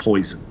equals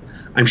poison.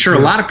 I'm sure a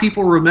lot of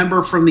people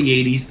remember from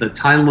the 80s the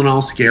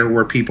Tylenol scare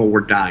where people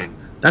were dying.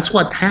 That's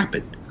what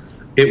happened.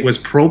 It was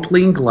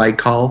propylene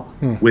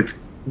glycol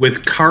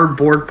with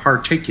cardboard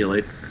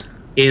particulate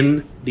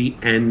in the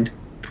end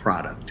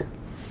product.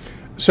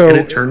 So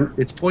and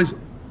it's poison.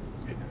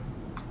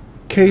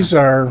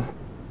 Kazar,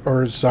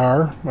 or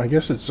Czar, I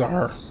guess it's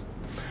Czar.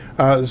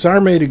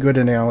 Czar made a good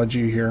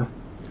analogy here,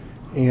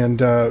 and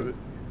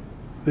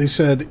they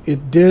said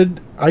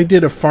I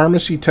did a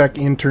pharmacy tech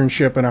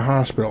internship in a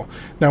hospital.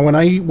 Now, when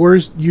I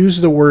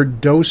used the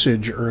word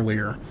dosage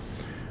earlier,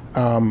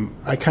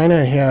 I kind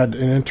of had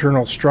an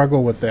internal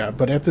struggle with that.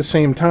 But at the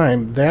same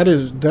time, that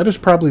is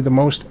probably the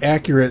most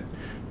accurate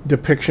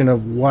depiction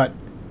of what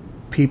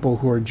people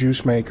who are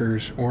juice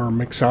makers or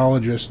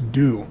mixologists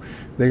do.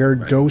 They are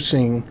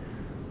dosing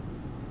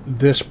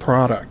this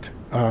product.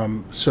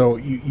 So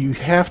you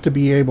have to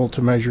be able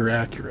to measure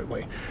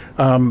accurately.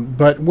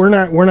 But we're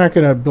not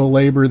going to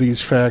belabor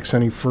these facts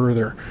any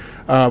further.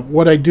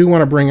 What I do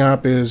want to bring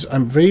up is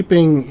I'm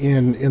vaping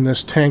in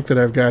this tank that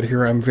I've got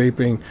here. I'm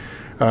vaping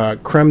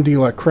Creme de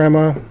la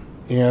Crema,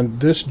 and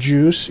this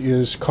juice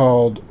is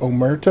called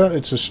Omerta.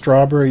 It's a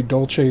strawberry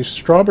dolce,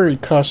 strawberry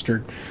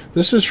custard.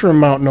 This is from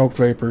Mountain Oak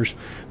Vapers.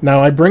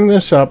 Now I bring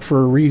this up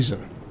for a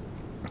reason.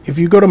 If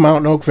you go to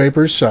Mountain Oak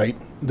Vapors site,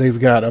 they've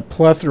got a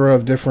plethora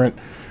of different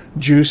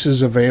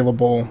juices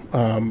available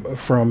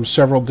from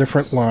several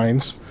different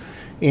lines.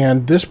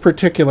 And this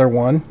particular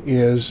one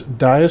is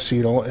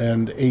diacetyl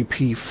and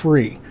AP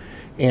free.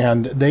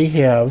 And they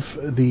have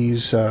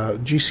these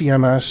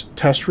GCMS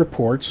test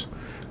reports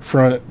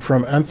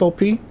from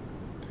Enthalpy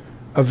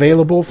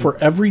available for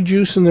every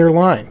juice in their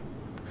line.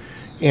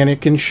 And it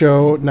can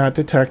show not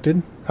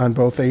detected on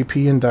both AP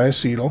and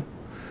diacetyl.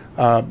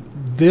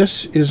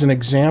 This is an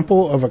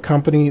example of a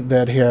company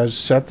that has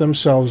set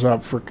themselves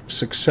up for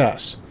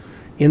success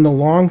in the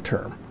long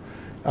term.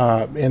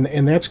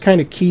 And that's kind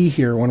of key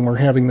here when we're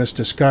having this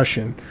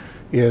discussion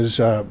is,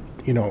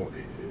 you know,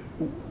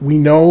 we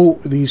know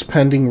these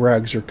pending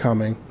regs are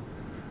coming.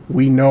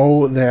 We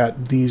know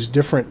that these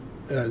different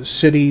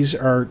cities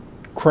are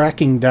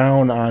cracking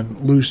down on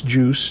loose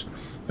juice.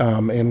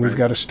 And we've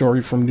got a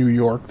story from New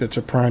York that's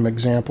a prime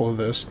example of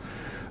this.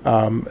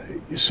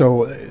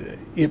 So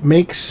it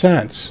makes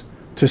sense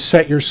to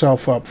set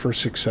yourself up for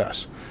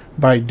success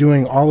by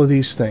doing all of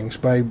these things,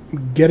 by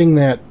getting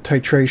that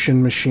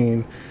titration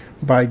machine,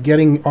 by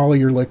getting all of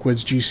your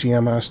liquids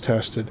GCMS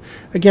tested.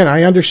 Again,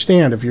 I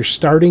understand if you're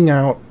starting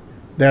out,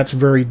 that's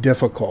very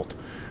difficult.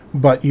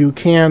 But you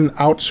can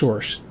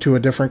outsource to a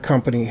different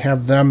company,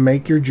 have them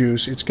make your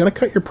juice. It's going to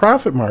cut your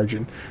profit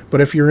margin,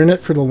 but if you're in it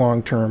for the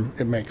long term,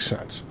 it makes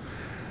sense.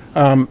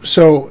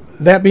 So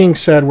that being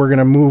said, we're going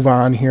to move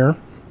on here.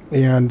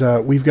 And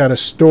we've got a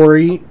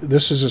story.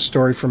 This is a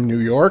story from New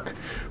York.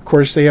 Of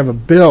course, they have a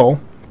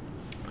bill.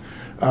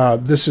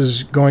 This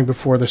is going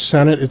before the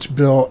Senate. It's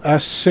Bill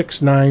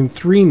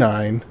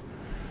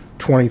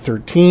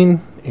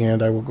S6939-2013.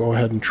 And I will go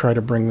ahead and try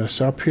to bring this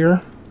up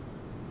here.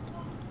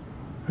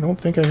 I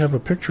don't think I have a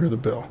picture of the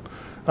bill.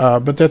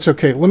 But that's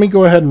okay. Let me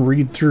go ahead and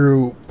read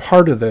through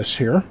part of this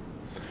here.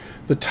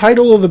 The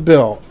title of the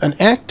bill, an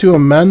act to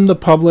amend the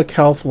public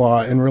health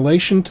law in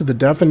relation to the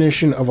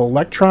definition of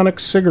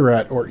electronic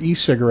cigarette or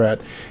e-cigarette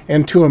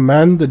and to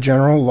amend the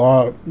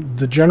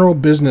general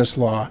business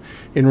law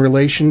in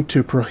relation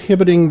to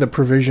prohibiting the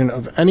provision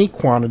of any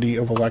quantity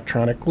of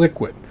electronic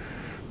liquid.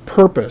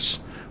 Purpose,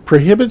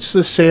 prohibits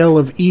the sale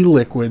of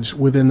e-liquids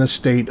within the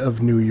state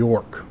of New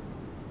York.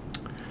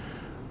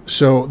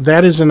 So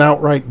that is an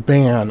outright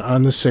ban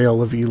on the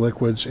sale of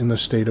e-liquids in the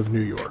state of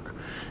New York.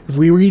 If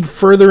we read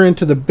further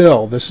into the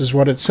bill, this is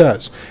what it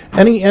says.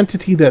 Any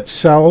entity that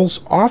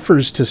sells,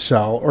 offers to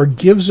sell, or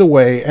gives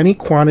away any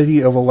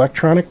quantity of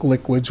electronic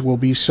liquids will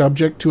be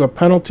subject to a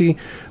penalty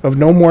of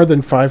no more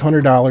than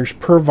 $500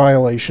 per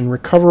violation,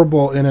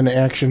 recoverable in an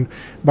action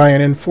by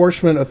an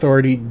enforcement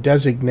authority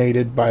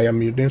designated by a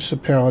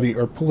municipality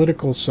or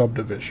political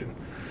subdivision.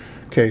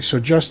 Okay, so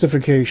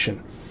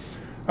justification.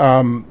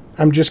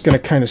 I'm just going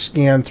to kind of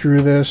scan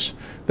through this.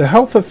 The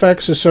health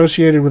effects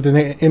associated with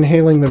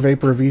inhaling the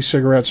vapor of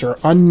e-cigarettes are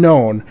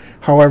unknown.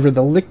 However,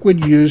 the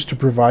liquid used to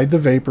provide the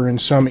vapor in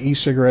some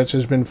e-cigarettes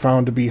has been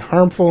found to be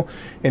harmful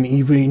and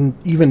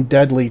even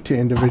deadly to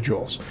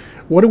individuals.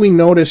 What do we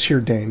notice here,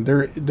 Dane?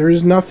 There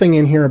is nothing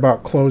in here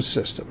about closed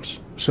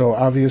systems. So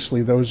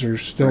obviously those are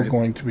still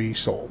going to be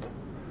sold.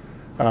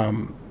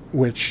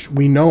 Which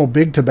we know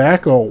Big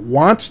Tobacco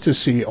wants to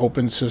see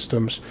open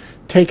systems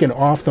taken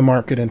off the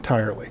market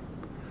entirely.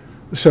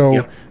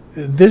 So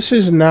this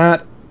is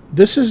not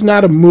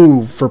a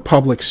move for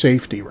public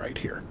safety right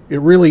here. It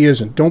really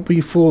isn't. Don't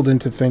be fooled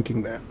into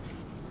thinking that.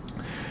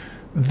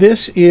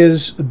 This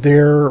is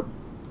their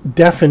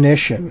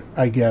definition,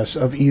 I guess,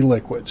 of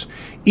e-liquids.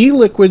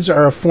 E-liquids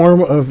are a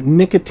form of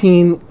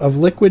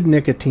liquid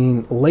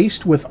nicotine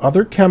laced with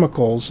other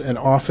chemicals and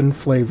often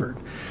flavored.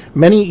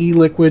 Many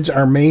e-liquids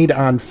are made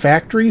on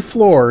factory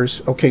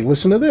floors, okay,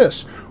 listen to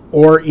this,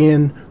 or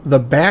in the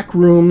back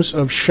rooms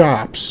of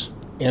shops,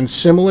 and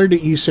similar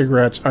to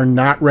e-cigarettes, are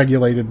not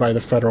regulated by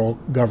the federal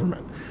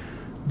government.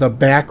 The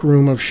back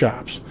room of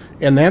shops.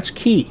 And that's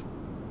key.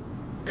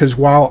 Because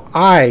while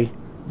I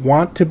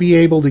want to be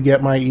able to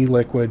get my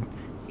e-liquid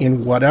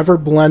in whatever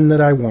blend that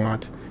I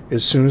want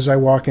as soon as I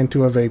walk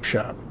into a vape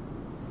shop,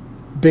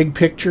 big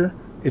picture,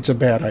 it's a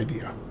bad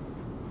idea.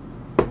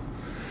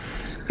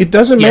 It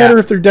doesn't matter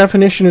if their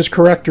definition is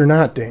correct or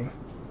not, Dane.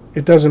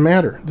 It doesn't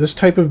matter. This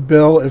type of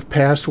bill, if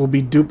passed, will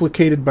be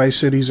duplicated by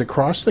cities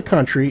across the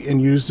country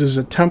and used as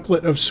a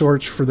template of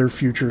sorts for their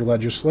future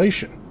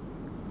legislation.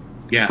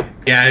 Yeah,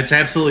 it's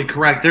absolutely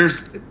correct.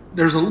 There's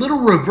a little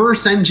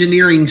reverse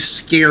engineering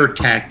scare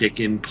tactic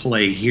in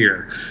play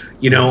here.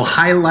 You know,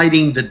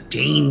 highlighting the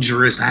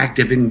dangerous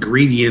active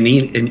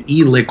ingredient in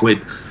e-liquid,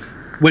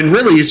 when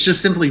really it's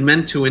just simply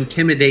meant to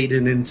intimidate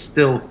and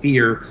instill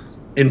fear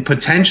in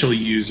potential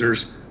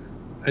users,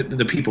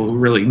 the people who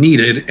really need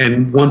it,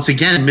 and once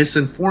again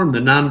misinform the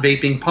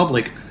non-vaping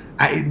public.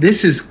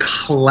 This is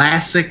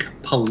classic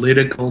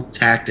political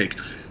tactic,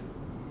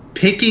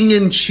 picking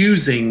and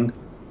choosing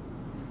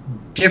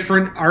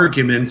different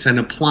arguments and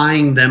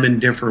applying them in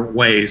different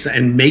ways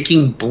and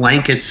making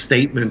blanket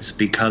statements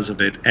because of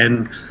it.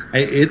 And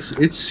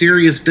it's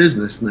serious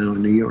business now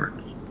in New York.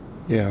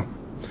 Yeah.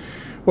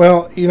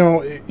 Well, you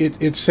know,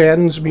 it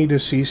saddens me to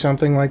see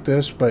something like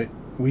this, but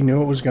We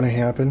knew it was going to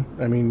happen.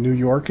 I mean, New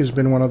York has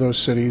been one of those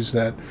cities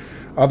that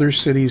other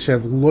cities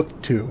have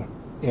looked to,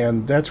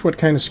 and that's what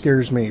kind of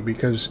scares me,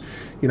 because,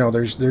 you know,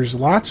 there's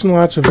lots and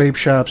lots of vape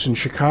shops in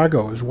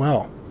Chicago as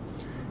well,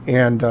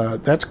 and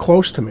that's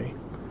close to me.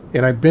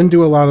 And I've been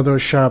to a lot of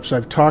those shops.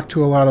 I've talked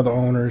to a lot of the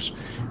owners,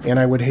 and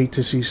I would hate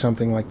to see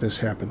something like this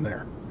happen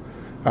there.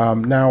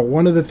 Now,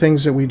 one of the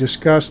things that we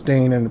discussed,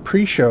 Dane, in the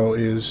pre-show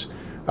is,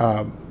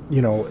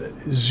 you know,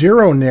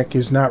 zero nic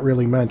is not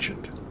really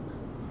mentioned.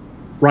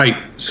 Right.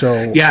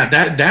 So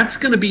yeah, that's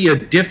going to be a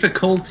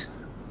difficult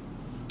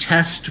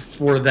test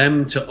for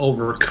them to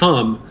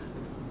overcome,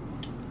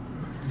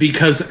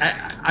 because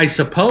I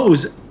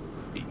suppose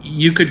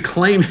you could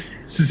claim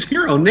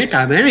zero nic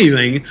on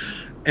anything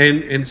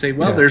and say,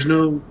 well,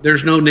 yeah,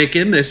 there's no nic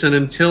in this, and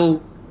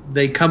until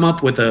they come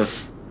up with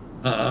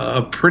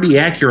a pretty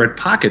accurate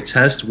pocket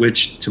test,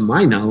 which to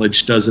my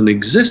knowledge doesn't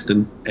exist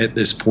at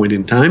this point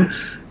in time,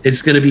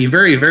 it's going to be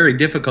very, very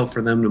difficult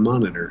for them to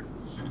monitor.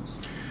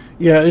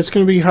 Yeah, it's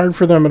going to be hard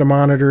for them to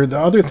monitor. The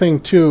other thing,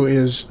 too,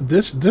 is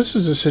this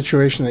is a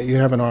situation that you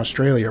have in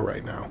Australia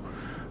right now.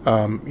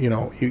 You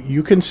know,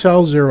 you can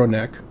sell zero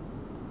nic.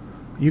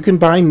 You can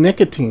buy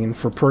nicotine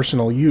for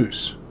personal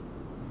use.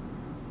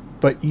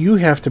 But you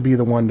have to be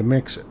the one to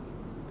mix it.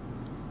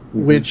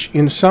 Mm-hmm. Which,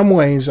 in some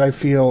ways, I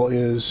feel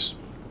is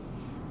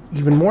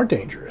even more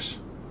dangerous.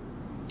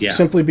 Yeah.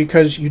 Simply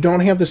because you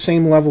don't have the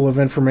same level of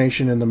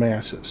information in the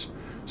masses.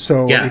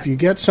 So yeah, if you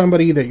get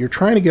somebody that you're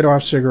trying to get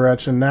off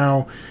cigarettes, and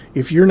now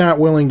if you're not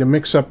willing to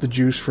mix up the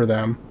juice for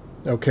them,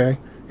 okay,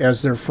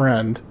 as their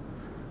friend,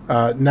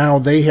 now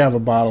they have a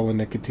bottle of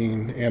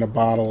nicotine and a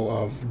bottle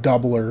of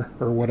doubler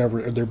or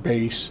whatever, their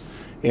base,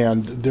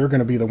 and they're going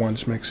to be the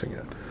ones mixing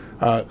it.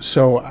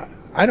 So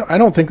I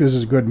don't think this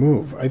is a good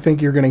move. I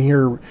think you're going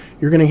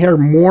to hear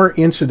more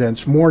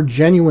incidents, more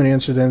genuine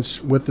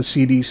incidents with the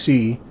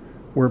CDC,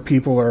 where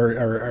people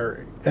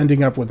are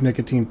ending up with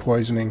nicotine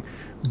poisoning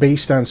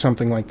based on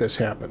something like this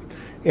happen.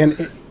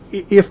 And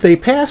if they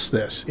pass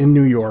this in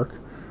New York,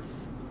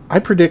 I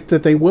predict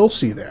that they will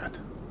see that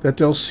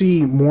they'll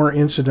see more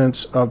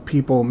incidents of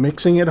people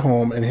mixing at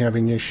home and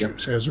having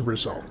issues as a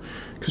result.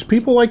 Because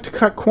people like to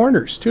cut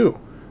corners too.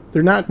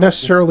 They're not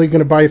necessarily going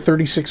to buy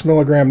 36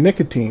 milligram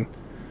nicotine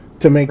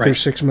to make their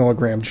 6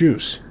 milligram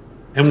juice.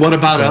 And what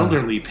about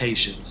elderly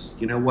patients?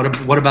 You know,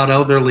 what about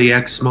elderly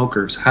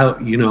ex-smokers? How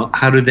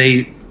do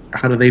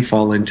they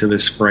fall into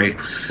this fray?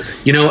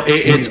 You know,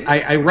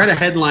 I read a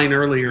headline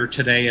earlier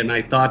today, and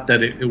I thought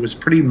that it was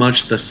pretty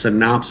much the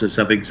synopsis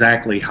of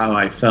exactly how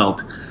I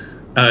felt.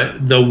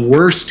 The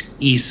worst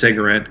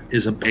e-cigarette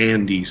is a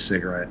banned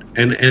e-cigarette,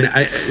 and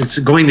it's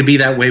going to be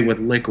that way with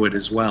liquid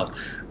as well.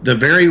 The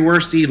very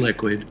worst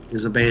e-liquid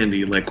is a banned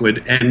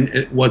e-liquid,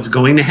 and what's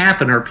going to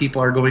happen are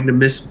people are going to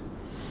mismix,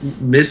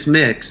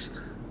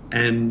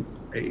 and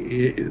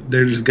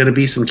there's going to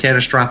be some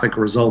catastrophic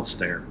results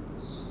there.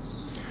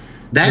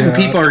 And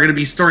people are going to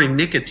be storing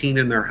nicotine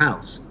in their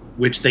house,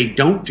 which they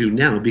don't do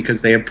now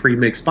because they have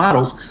pre-mixed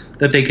bottles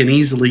that they can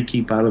easily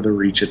keep out of the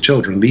reach of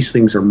children. These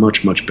things are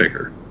much, much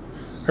bigger.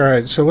 All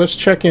right, so let's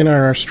check in on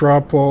our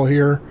straw poll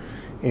here,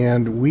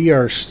 and we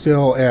are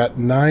still at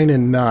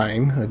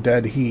 9-9, a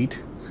dead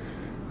heat.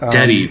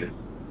 Dead even.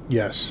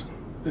 Yes.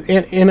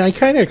 And I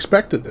kind of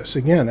expected this.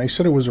 Again, I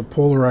said it was a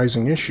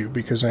polarizing issue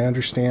because I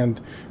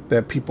understand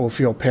that people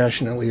feel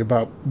passionately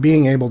about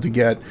being able to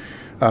get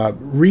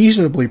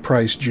reasonably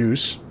priced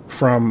juice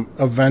from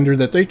a vendor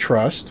that they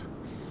trust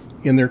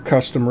in their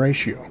custom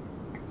ratio.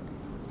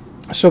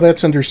 So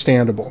that's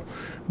understandable.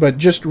 But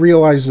just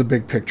realize the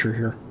big picture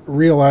here.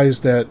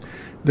 Realize that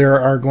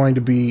there are going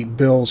to be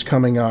bills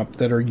coming up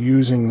that are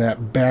using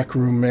that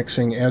backroom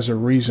mixing as a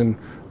reason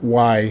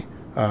why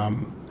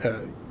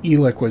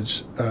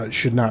e-liquids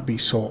should not be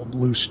sold.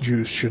 Loose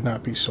juice should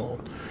not be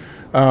sold.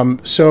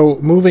 So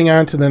moving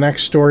on to the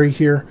next story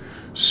here.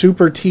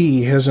 Super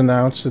T has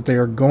announced that they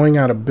are going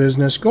out of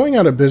business. Going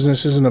out of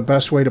business isn't the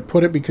best way to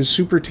put it because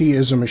Super T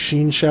is a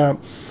machine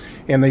shop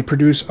and they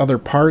produce other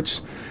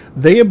parts.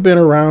 They have been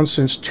around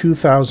since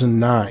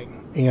 2009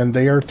 and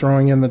they are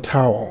throwing in the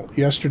towel.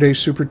 Yesterday,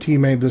 Super T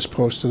made this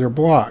post to their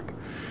blog.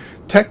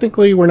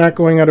 Technically, we're not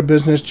going out of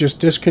business, just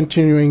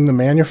discontinuing the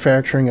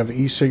manufacturing of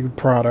e-cig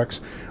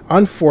products.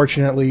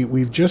 Unfortunately,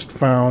 we've just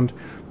found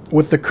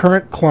with the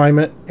current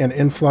climate and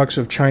influx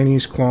of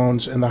Chinese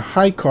clones and the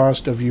high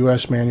cost of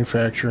U.S.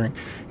 manufacturing,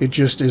 it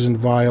just isn't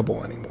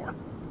viable anymore.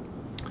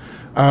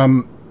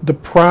 The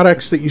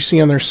products that you see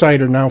on their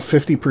site are now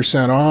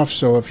 50% off,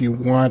 so if you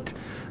want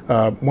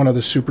one of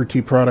the Super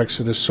T products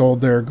that is sold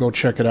there, go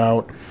check it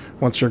out.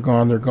 Once they're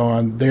gone, they're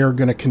gone. They're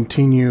going to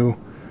continue.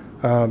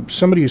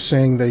 Somebody is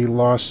saying they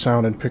lost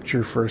sound and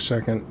picture for a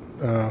second.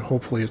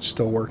 Hopefully it's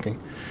still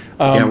working.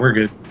 Yeah, we're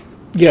good.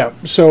 Yeah,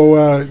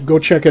 so go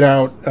check it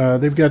out.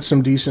 They've got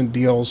some decent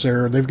deals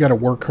there. They've got a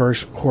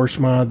workhorse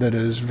mod that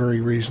is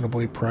very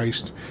reasonably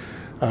priced.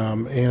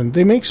 And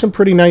they make some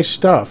pretty nice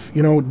stuff.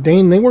 You know,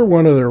 Dane, they were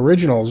one of the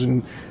originals.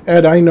 And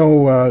Ed, I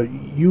know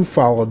you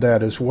followed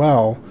that as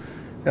well.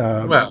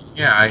 Well,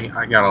 yeah,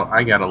 I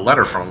got a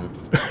letter from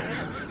them.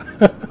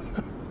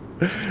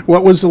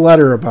 What was the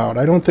letter about?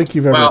 I don't think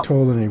you've ever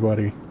told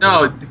anybody.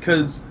 No,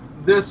 because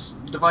this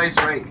device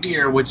right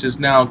here, which is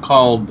now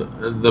called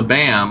the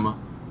BAM,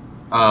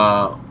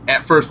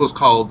 at first was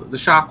called the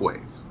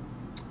Shockwave.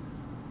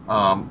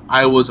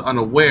 I was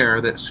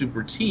unaware that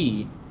Super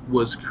T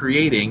was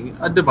creating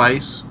a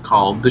device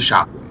called the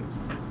Shockwave.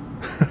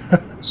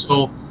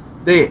 So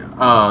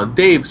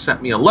Dave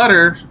sent me a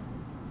letter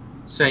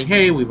saying,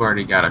 "Hey, we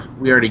already got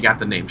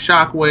the name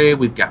Shockwave.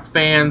 We've got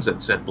fans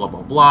that said blah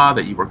blah blah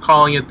that you were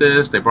calling it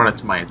this. They brought it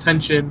to my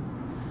attention."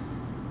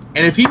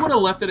 And if he would have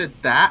left it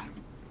at that,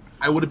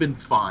 I would have been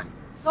fine.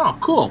 Oh,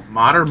 cool.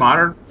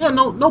 Modern. Yeah,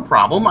 no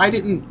problem. I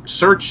didn't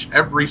search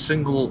every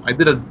single... I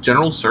did a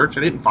general search.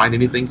 I didn't find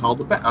anything called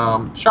the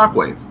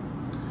Shockwave.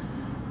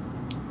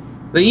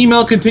 The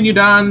email continued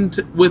on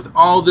with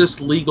all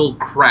this legal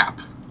crap.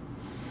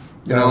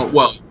 You know,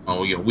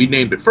 we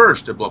named it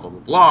first, blah, blah, blah,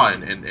 blah,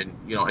 and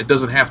it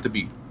doesn't have to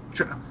be...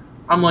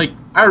 I'm like,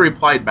 I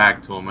replied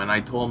back to him, and I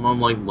told him,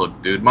 I'm like,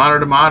 look, dude, modern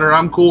to modern,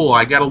 I'm cool.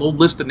 I got a little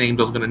list of names.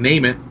 I was going to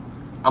name it.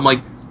 I'm like,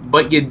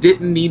 but you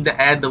didn't need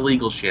to add the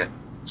legal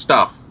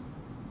stuff.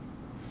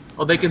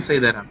 Oh, they can say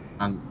that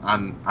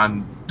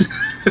on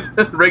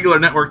regular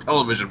network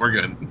television. We're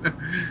good.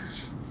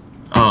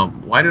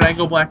 Why did I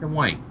go black and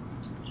white?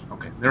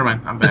 Okay, never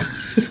mind. I'm back.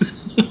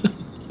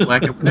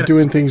 Black and white.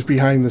 Doing things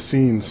behind the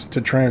scenes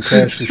to try and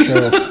crash the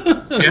show.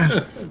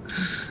 Yes.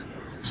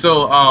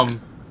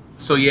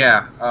 So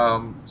yeah,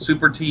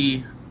 Super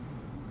T.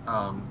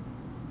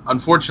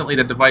 Unfortunately,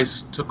 the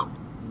device took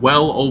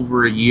well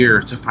over a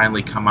year to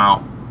finally come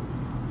out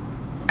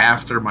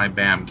after my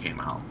BAM came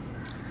out.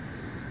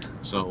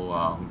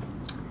 So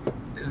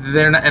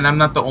they're not, and I'm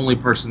not the only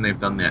person they've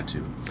done that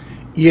to.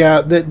 Yeah,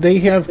 they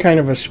have kind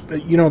of a,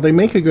 they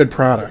make a good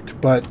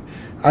product, but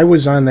I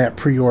was on that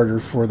pre-order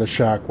for the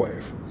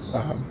Shockwave,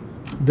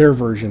 their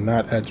version,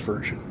 not Ed's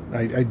version.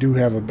 I do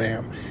have a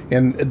BAM,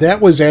 and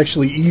that was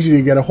actually easy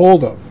to get a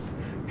hold of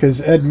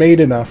because Ed made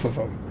enough of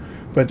them.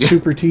 But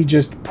Super T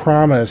just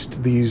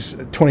promised these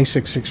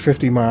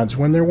 26650 mods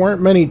when there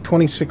weren't many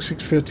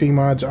 26650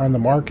 mods on the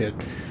market.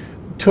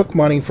 Took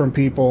money from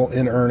people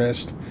in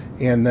earnest,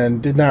 and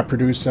then did not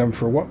produce them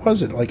for, what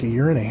was it, like a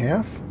year and a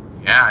half?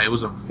 Yeah, it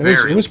was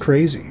it was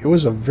crazy. It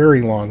was a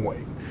very long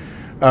wait.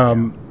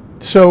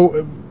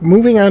 So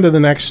moving on to the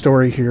next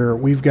story here,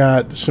 we've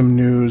got some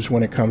news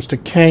when it comes to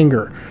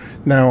Kanger.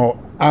 Now,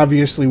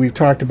 obviously, we've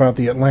talked about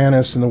the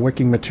Atlantis and the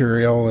wicking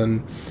material,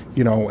 and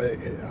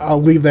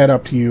I'll leave that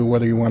up to you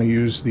whether you want to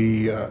use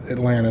the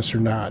Atlantis or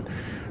not.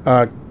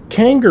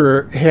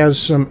 Kanger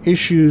has some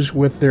issues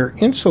with their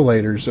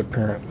insulators,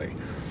 apparently.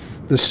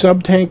 The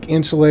Subtank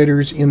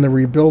insulators in the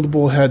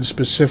rebuildable head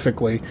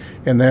specifically,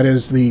 and that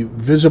is the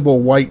visible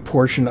white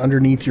portion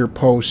underneath your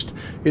post.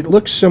 It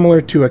looks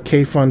similar to a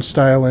K-Fun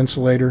style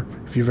insulator,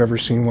 if you've ever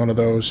seen one of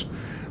those.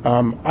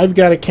 I've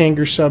got a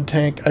Kanger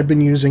Subtank. I've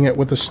been using it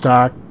with the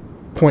stock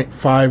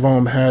 0.5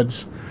 ohm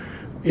heads.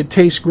 It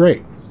tastes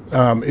great.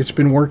 It's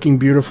been working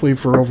beautifully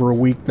for over a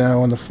week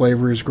now, and the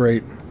flavor is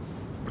great.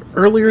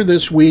 Earlier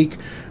this week,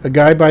 a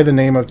guy by the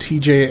name of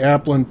Tejay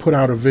Aplin put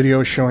out a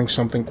video showing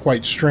something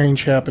quite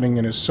strange happening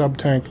in his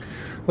Subtank.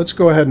 Let's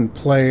go ahead and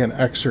play an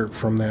excerpt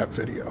from that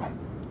video.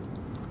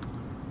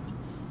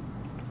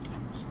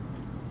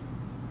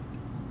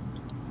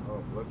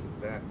 Oh, look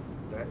at that.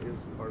 That is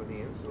part of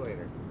the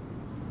insulator.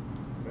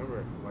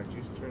 Remember, my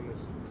juice turned this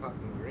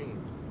cotton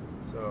green.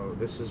 So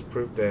this is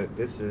proof that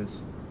this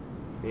is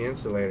the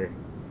insulator.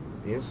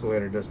 The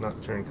insulator does not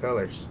turn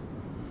colors.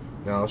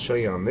 Now I'll show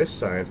you on this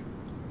side.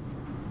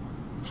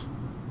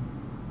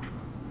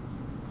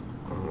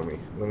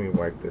 Let me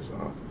wipe this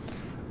off.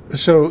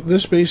 So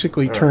this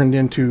basically turned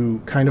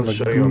into kind of a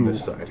goo. You on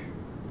this side.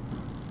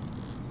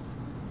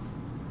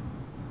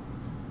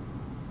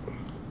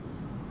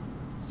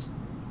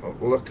 Oh,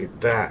 look at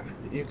that.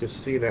 You can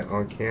see that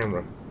on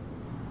camera.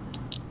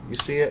 You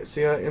see it?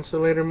 See that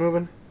insulator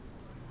moving?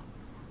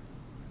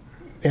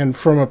 And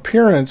from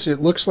appearance,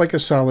 it looks like a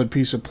solid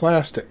piece of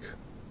plastic.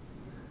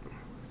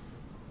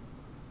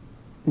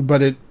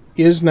 But it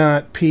is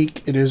not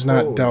Peak, it is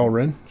not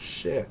Delrin.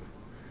 Shit.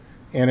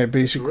 And it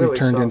basically really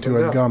turned into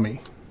a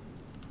gummy.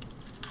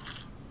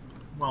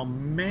 Well,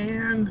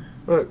 man.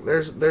 Look,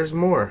 there's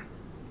more.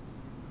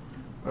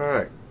 All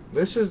right,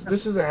 this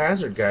is a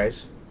hazard,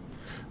 guys.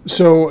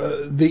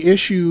 So the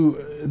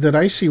issue that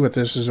I see with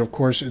this is, of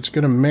course, it's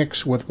going to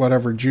mix with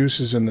whatever juice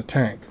is in the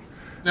tank.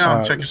 No,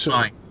 I'm checking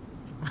mine.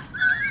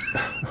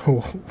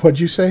 What'd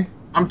you say?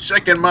 I'm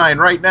checking mine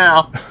right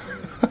now.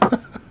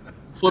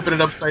 Flipping it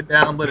upside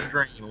down, let it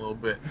drain a little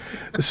bit.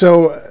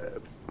 So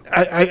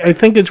I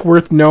think it's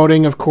worth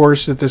noting, of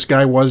course, that this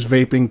guy was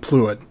vaping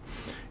fluid.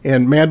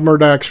 And Mad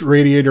Murdoch's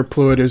radiator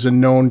fluid is a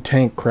known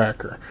tank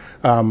cracker.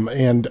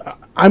 And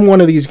I'm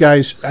one of these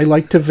guys. I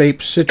like to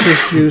vape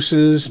citrus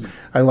juices.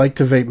 I like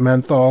to vape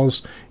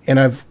menthols. And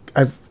I've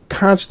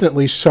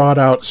constantly sought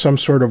out some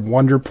sort of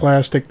wonder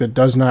plastic that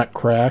does not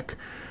crack.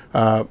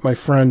 My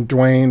friend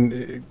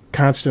Dwayne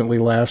constantly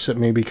laughs at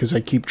me because I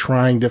keep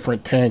trying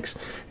different tanks.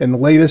 And the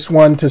latest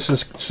one to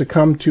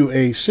succumb to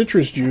a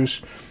citrus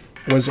juice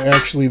was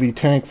actually the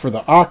tank for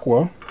the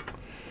Aqua,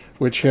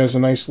 which has a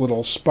nice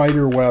little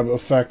spider web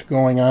effect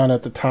going on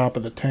at the top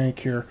of the tank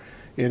here.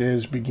 It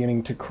is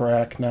beginning to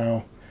crack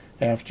now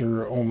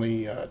after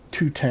only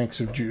 2 tanks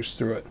of juice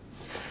through it.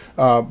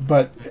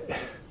 But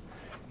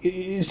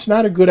it's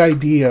not a good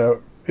idea.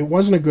 It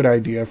wasn't a good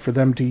idea for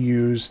them to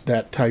use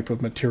that type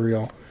of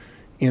material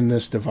in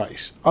this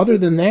device. Other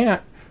than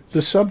that,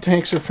 the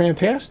sub-tanks are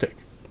fantastic.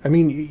 I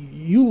mean,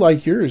 you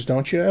like yours,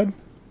 don't you, Ed?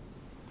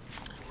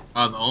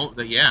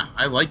 Yeah,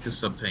 I like the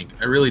Subtank.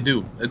 I really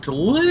do. It's a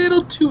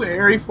little too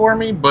airy for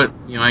me, but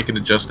you know I can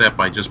adjust that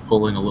by just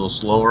pulling a little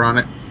slower on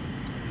it.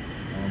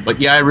 But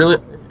yeah,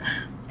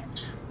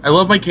 I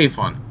love my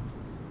K-Fun.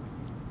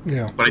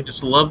 Yeah. But I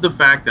just love the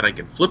fact that I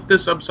can flip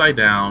this upside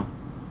down,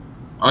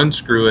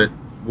 unscrew it,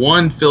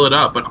 fill it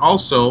up, but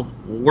also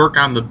work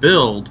on the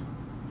build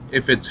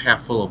if it's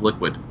half full of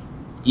liquid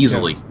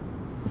easily. Yeah.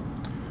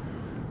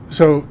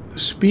 So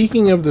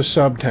speaking of the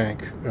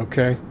Subtank,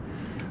 okay.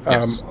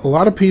 Yes. A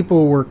lot of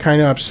people were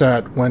kind of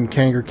upset when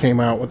Kanger came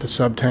out with the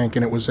Subtank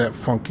and it was that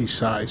funky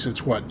size.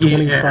 It's what,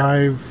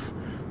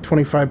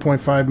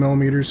 25.5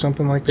 millimeters,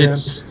 something like that?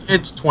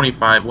 It's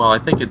 25. Well, I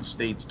think it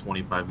states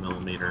 25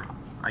 millimeter.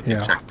 I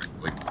can check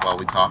quick while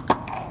we talk.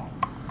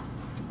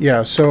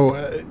 Yeah,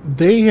 so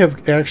they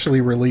have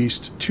actually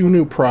released 2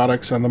 new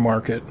products on the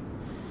market.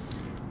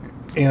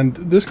 And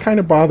this kind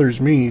of bothers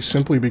me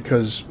simply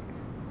because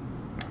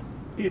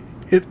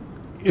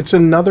it's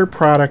another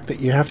product that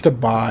you have to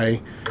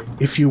buy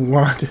if you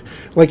want.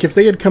 Like if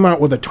they had come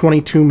out with a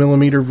 22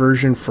 millimeter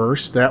version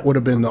first, that would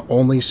have been the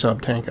only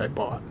Subtank I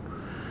bought.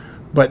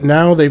 But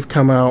now they've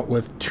come out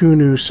with 2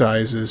 new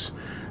sizes.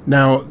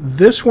 Now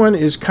this one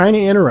is kind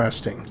of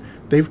interesting.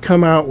 They've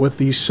come out with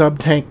the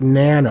Subtank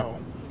Nano,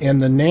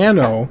 and the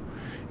Nano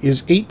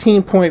is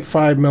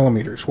 18.5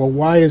 millimeters. Well,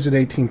 why is it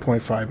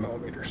 18.5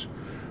 millimeters?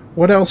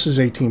 What else is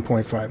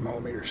 18.5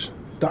 millimeters?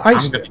 The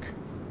iStick.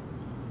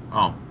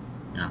 Oh,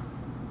 yeah.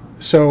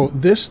 So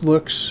this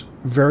looks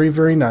very,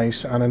 very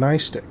nice on an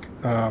iStick,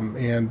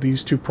 and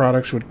these 2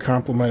 products would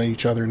complement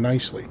each other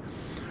nicely.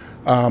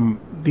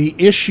 The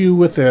issue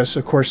with this,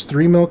 of course,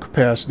 3 mil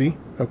capacity,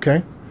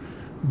 okay?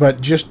 But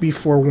just be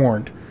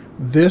forewarned,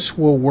 this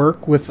will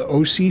work with the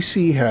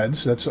OCC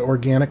heads, that's the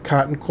organic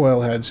cotton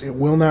coil heads. It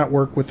will not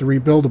work with the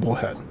rebuildable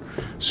head.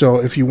 So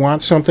if you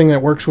want something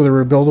that works with a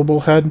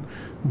rebuildable head,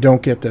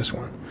 don't get this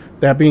one.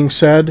 That being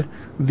said,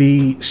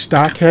 the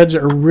stock heads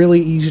are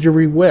really easy to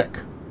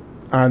rewick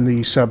on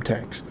the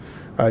Subtanks.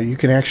 You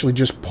can actually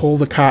just pull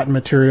the cotton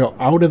material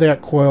out of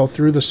that coil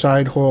through the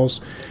side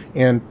holes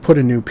and put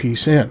a new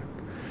piece in.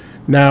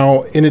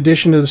 Now, in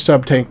addition to the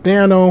Subtank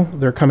Nano,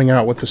 they're coming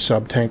out with the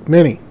Subtank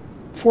Mini.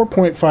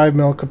 4.5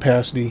 mil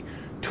capacity,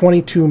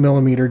 22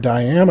 millimeter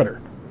diameter.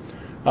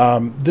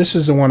 This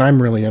is the one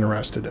I'm really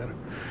interested in.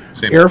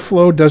 Same.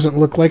 Airflow doesn't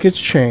look like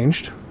it's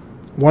changed.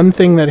 One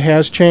thing that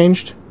has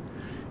changed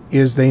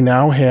is they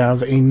now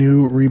have a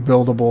new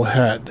rebuildable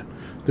head.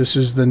 This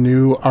is the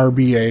new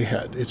RBA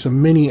head. It's a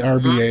mini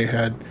RBA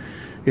head.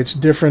 It's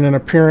different in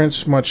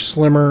appearance, much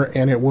slimmer,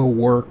 and it will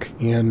work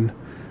in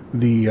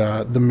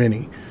the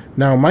Mini.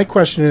 Now, my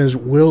question is,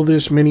 will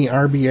this mini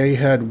RBA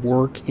head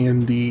work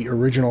in the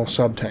original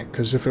Subtank?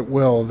 Because if it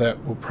will,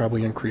 that will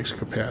probably increase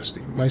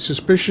capacity. My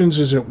suspicions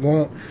is it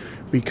won't,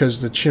 because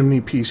the chimney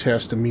piece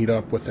has to meet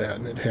up with that,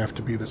 and it'd have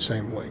to be the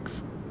same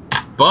length.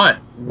 But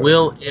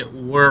will it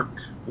work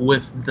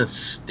with the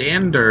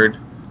standard,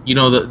 you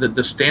know,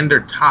 the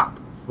standard top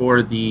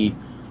for the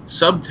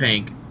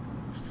Subtank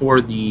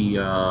for the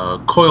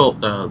coil,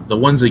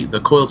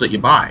 the coils that you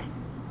buy?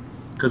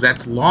 Because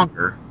that's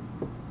longer.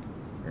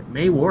 It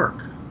may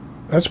work.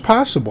 That's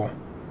possible.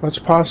 That's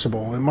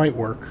possible. It might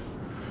work.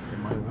 It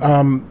might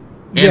work.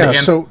 And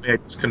so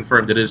it's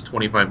confirmed it is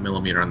 25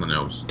 millimeter on the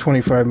nose.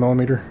 25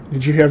 millimeter.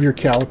 Did you have your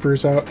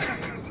calipers out?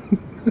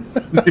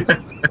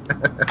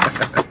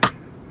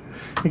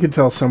 You can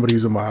tell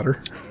somebody's a modder.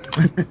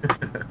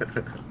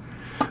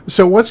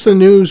 So what's the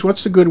news?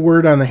 What's the good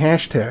word on the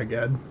hashtag,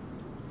 Ed?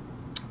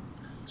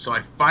 So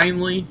I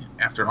finally,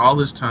 after all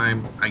this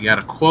time, I got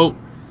a quote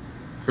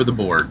for the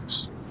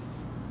boards.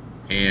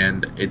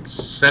 And it's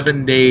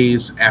 7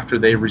 days after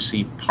they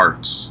receive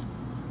parts.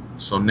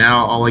 So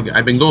now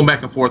I've been going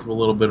back and forth with a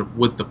little bit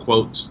with the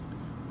quotes.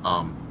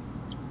 Now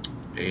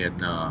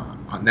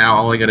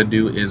all I got to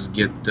do is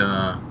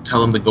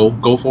tell them to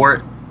go for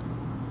it.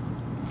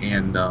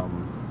 And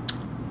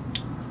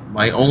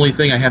my only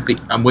thing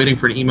I'm waiting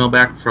for an email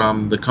back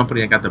from the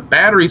company I got the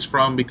batteries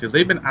from, because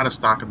they've been out of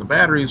stock on the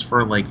batteries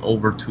for like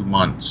over 2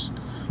 months.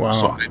 Wow.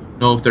 So I don't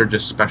know if they're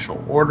just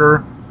special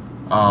order.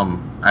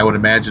 I would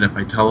imagine if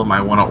I tell them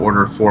I want to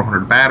order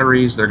 400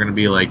 batteries, they're going to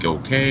be like,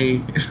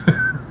 okay.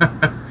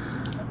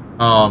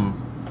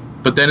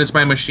 But then it's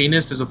my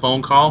machinist as a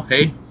phone call.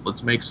 Hey,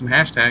 let's make some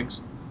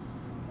hashtags.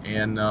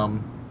 And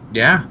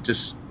yeah,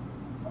 just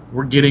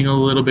we're getting a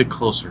little bit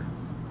closer.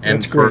 And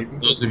that's great. For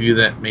those of you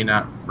that may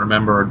not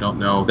remember or don't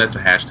know, that's a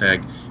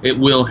hashtag. It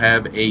will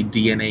have a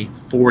DNA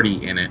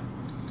 40 in it.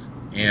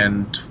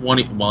 And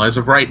as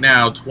of right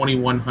now,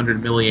 2100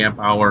 milliamp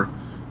hour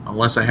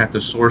unless I have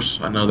to source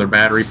another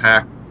battery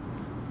pack.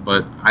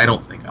 But I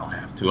don't think I'll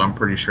have to. I'm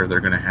pretty sure they're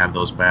going to have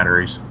those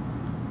batteries.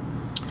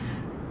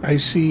 I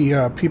see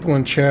people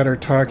in chat are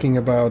talking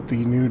about the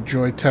new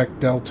Joytech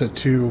Delta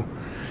 2.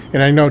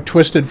 And I know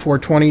Twisted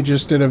 420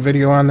 just did a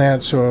video on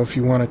that, so if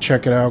you want to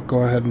check it out,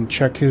 go ahead and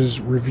check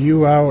his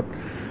review out.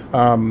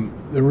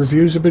 The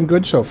reviews have been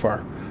good so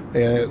far.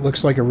 It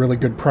looks like a really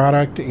good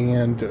product,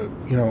 and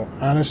you know,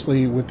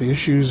 honestly, with the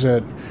issues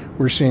that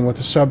we're seeing with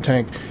the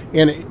Subtank,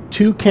 and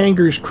to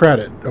Kanger's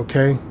credit,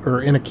 okay,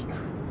 or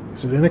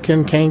is it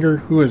Inakin Kanger?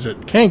 Who is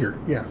it? Kanger,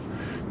 yeah.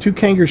 To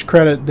Kanger's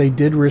credit, they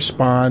did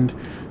respond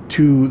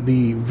to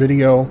the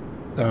video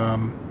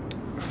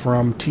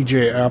from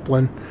Tejay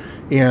Aplin,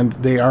 and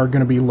they are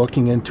going to be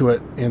looking into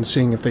it and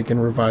seeing if they can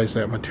revise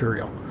that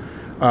material.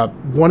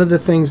 One of the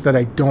things that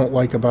I don't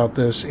like about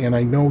this, and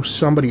I know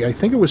somebody, I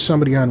think it was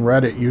somebody on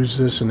Reddit used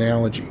this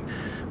analogy.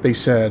 They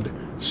said,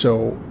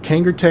 so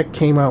Kanger Tech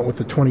came out with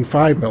the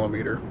 25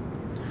 millimeter,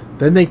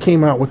 then they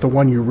came out with the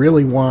one you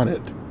really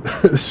wanted.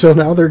 So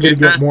now they're going to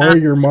get more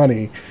of your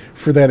money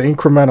for that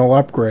incremental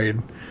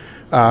upgrade.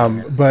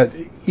 But,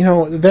 you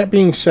know, that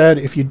being said,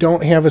 if you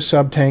don't have a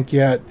Subtank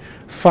yet,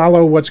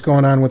 follow what's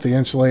going on with the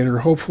insulator.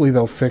 Hopefully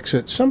they'll fix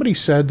it. Somebody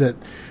said that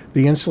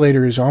the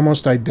insulator is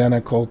almost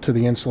identical to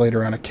the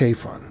insulator on a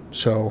K-Fun.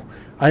 So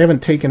I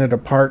haven't taken it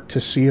apart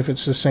to see if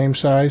it's the same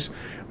size.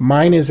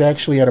 Mine is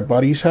actually at a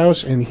buddy's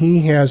house, and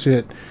he has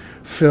it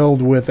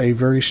filled with a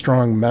very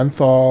strong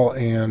menthol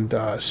and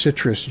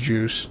citrus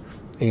juice.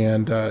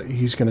 And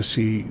he's going to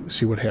see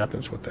what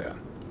happens with that.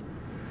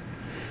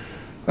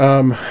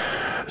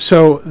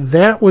 So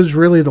that was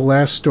really the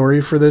last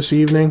story for this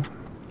evening.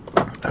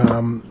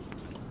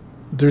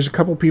 There's a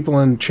couple people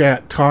in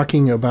chat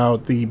talking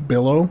about the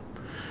billow.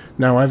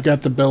 Now I've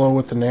got the billow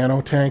with the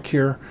Nano tank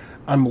here.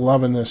 I'm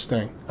loving this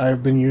thing.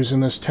 I've been using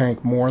this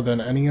tank more than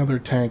any other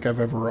tank I've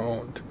ever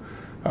owned,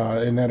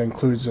 and that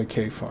includes the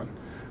K-Fun.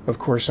 Of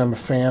course, I'm a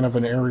fan of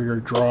an airier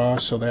draw,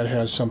 so that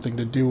has something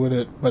to do with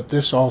it, but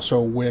this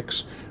also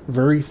wicks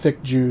very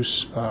thick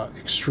juice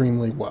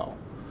extremely well.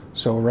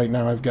 So right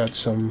now I've got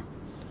some,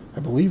 I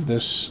believe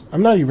this,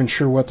 I'm not even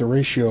sure what the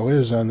ratio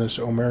is on this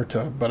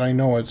Omerta, but I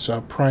know it's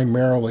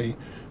primarily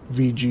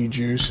VG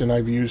juice, and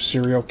I've used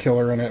Serial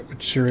Killer in it,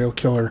 which Serial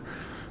Killer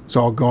is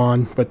all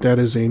gone, but that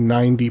is a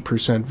 90%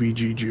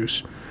 VG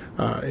juice,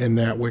 and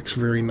that wicks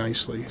very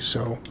nicely.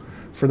 So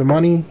for the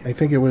money, I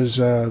think it was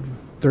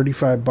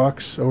 35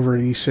 bucks over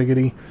at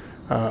E-Cigs.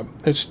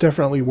 It's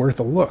definitely worth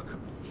a look.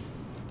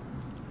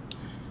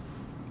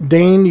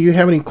 Dane, do you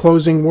have any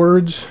closing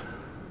words?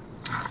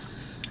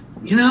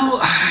 You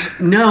know,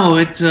 no,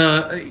 it's,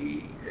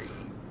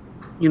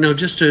 you know,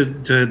 just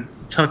to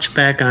touch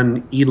back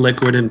on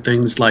e-liquid and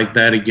things like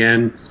that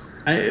again,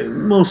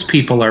 most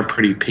people are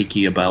pretty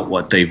picky about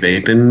what they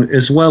vape, and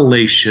as well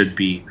they should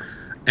be.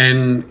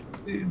 And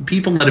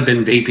people that have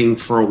been vaping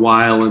for a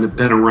while and have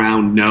been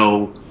around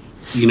know,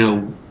 you know,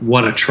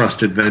 what a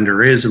trusted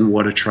vendor is and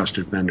what a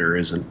trusted vendor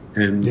isn't.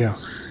 And, yeah,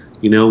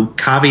 you know,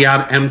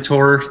 caveat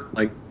emptor,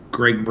 like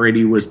Greg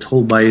Brady was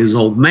told by his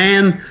old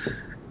man,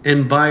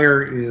 and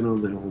buyer, you know,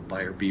 the whole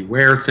buyer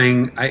beware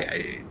thing,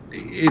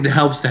 it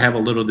helps to have a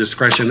little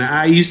discretion.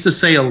 I used to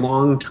say a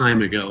long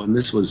time ago, and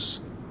this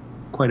was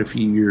quite a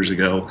few years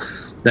ago,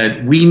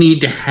 that we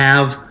need to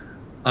have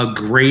a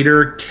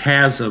greater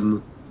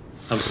chasm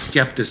of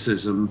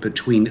skepticism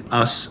between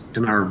us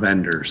and our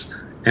vendors.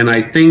 And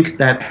I think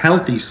that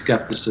healthy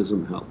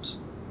skepticism helps.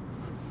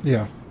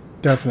 Yeah,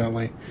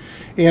 definitely.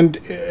 And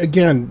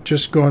again,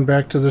 just going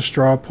back to the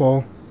straw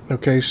poll,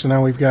 okay, so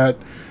now we've got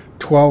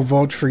 12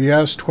 votes for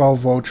yes, 12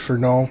 votes for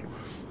no.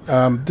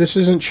 This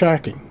isn't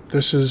shocking.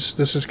 This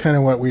is kind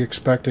of what we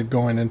expected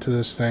going into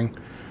this thing.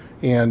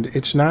 And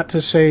it's not to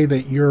say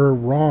that you're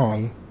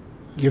wrong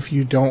if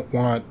you don't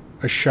want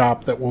a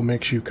shop that will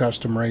mix you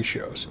custom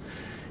ratios.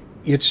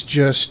 It's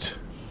just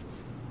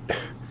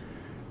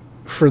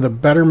for the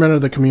betterment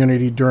of the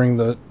community during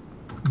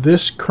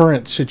this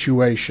current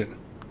situation.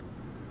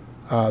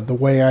 The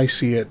way I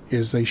see it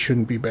is they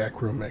shouldn't be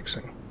backroom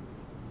mixing.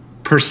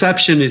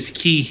 Perception is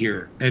key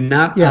here, and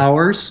not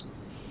ours,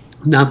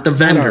 not the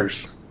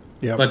vendors,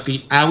 but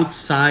the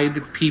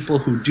outside people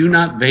who do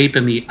not vape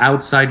and the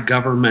outside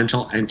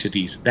governmental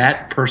entities.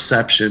 That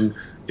perception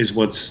is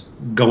what's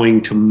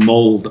going to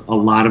mold a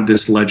lot of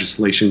this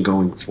legislation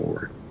going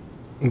forward.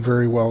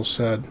 Very well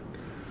said.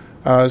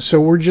 So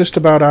we're just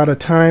about out of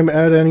time.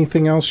 Ed,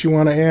 anything else you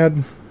want to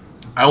add?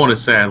 I want to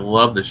say I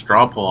love the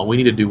straw poll. We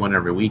need to do one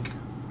every week.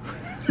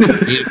 We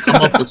need to come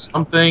up with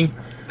something,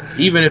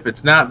 even if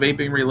it's not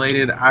vaping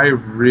related. I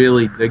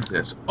really dig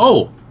this.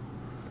 Oh,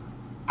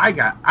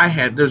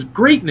 there's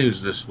great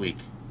news this week.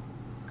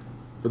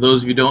 For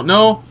those of you who don't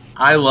know,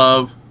 I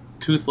love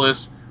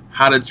Toothless,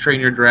 How to Train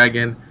Your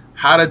Dragon,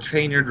 How to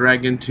Train Your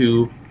Dragon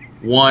 2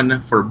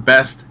 won for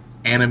Best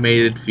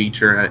Animated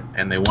Feature,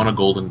 and they won a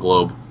Golden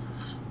Globe.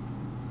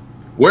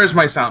 Where's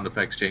my sound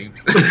effects, James?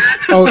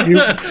 Oh,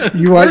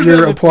 you want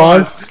your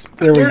applause?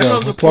 There we go.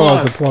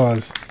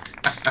 Applause.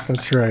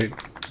 That's right.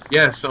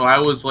 Yeah, so I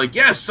was like,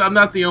 yes, I'm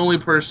not the only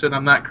person.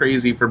 I'm not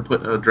crazy for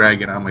putting a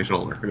dragon on my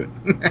shoulder.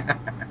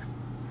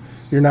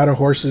 You're not a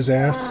horse's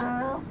ass?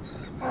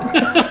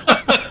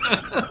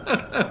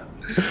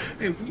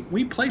 Hey,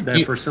 we played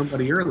that for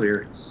somebody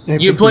earlier.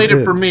 You played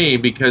it for me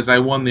because I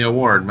won the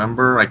award.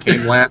 Remember, I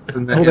came last.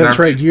 In the, oh, that's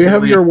right. Do you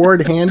have your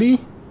award handy?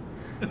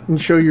 And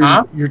show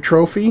your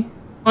trophy.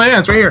 Oh yeah,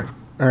 it's right here.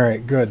 All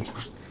right, good.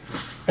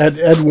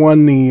 Ed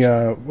won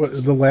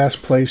the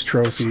last place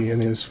trophy in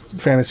his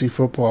fantasy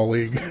football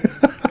league.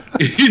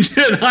 You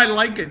did. I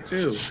like it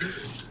too.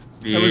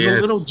 I was a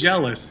little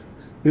jealous.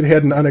 It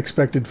had an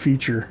unexpected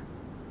feature.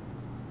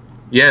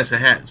 Yes, it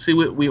had. See,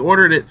 we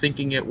ordered it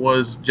thinking it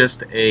was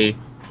just a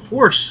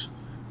horse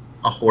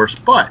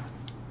butt,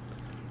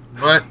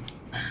 but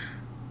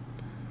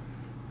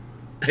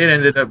it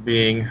ended up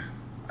being.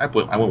 I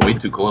went way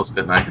too close,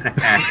 didn't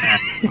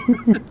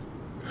I?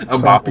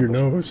 Slap your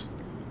nose.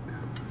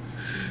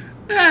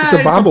 It's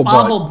a bobble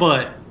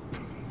butt.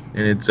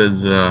 And it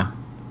says,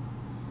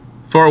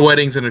 4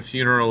 weddings and a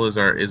funeral is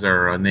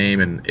our name,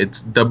 and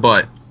it's the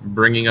butt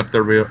bringing up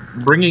the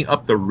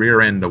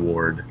rear end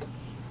award.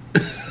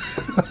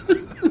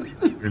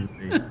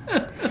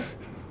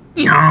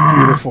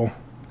 Beautiful.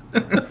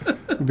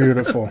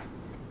 Beautiful.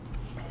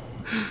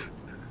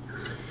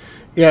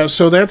 Yeah,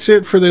 so that's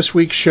it for this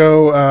week's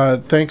show.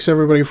 Thanks,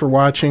 everybody, for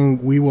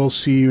watching. We will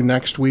see you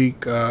next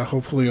week.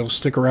 Hopefully you'll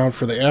stick around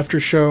for the after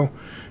show.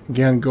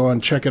 Again, go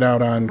and check it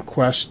out on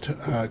Quest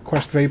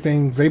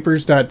Vaping,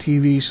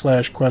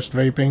 vapors.tv/Quest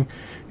Vaping,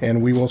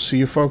 and we will see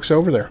you folks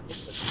over there.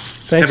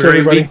 Thanks,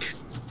 everybody.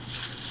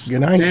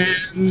 Good night.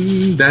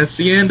 And that's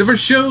the end of our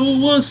show.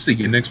 We'll see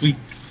you next week.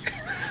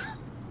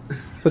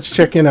 Let's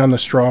check in on the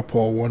straw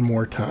poll one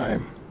more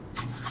time.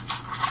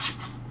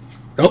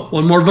 Oh,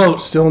 one more vote.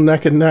 Still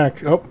neck and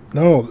neck. Oh,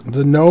 no.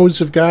 The no's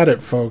have got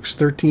it, folks.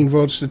 13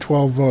 votes to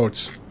 12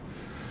 votes.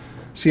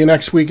 See you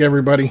next week,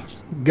 everybody.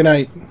 Good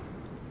night.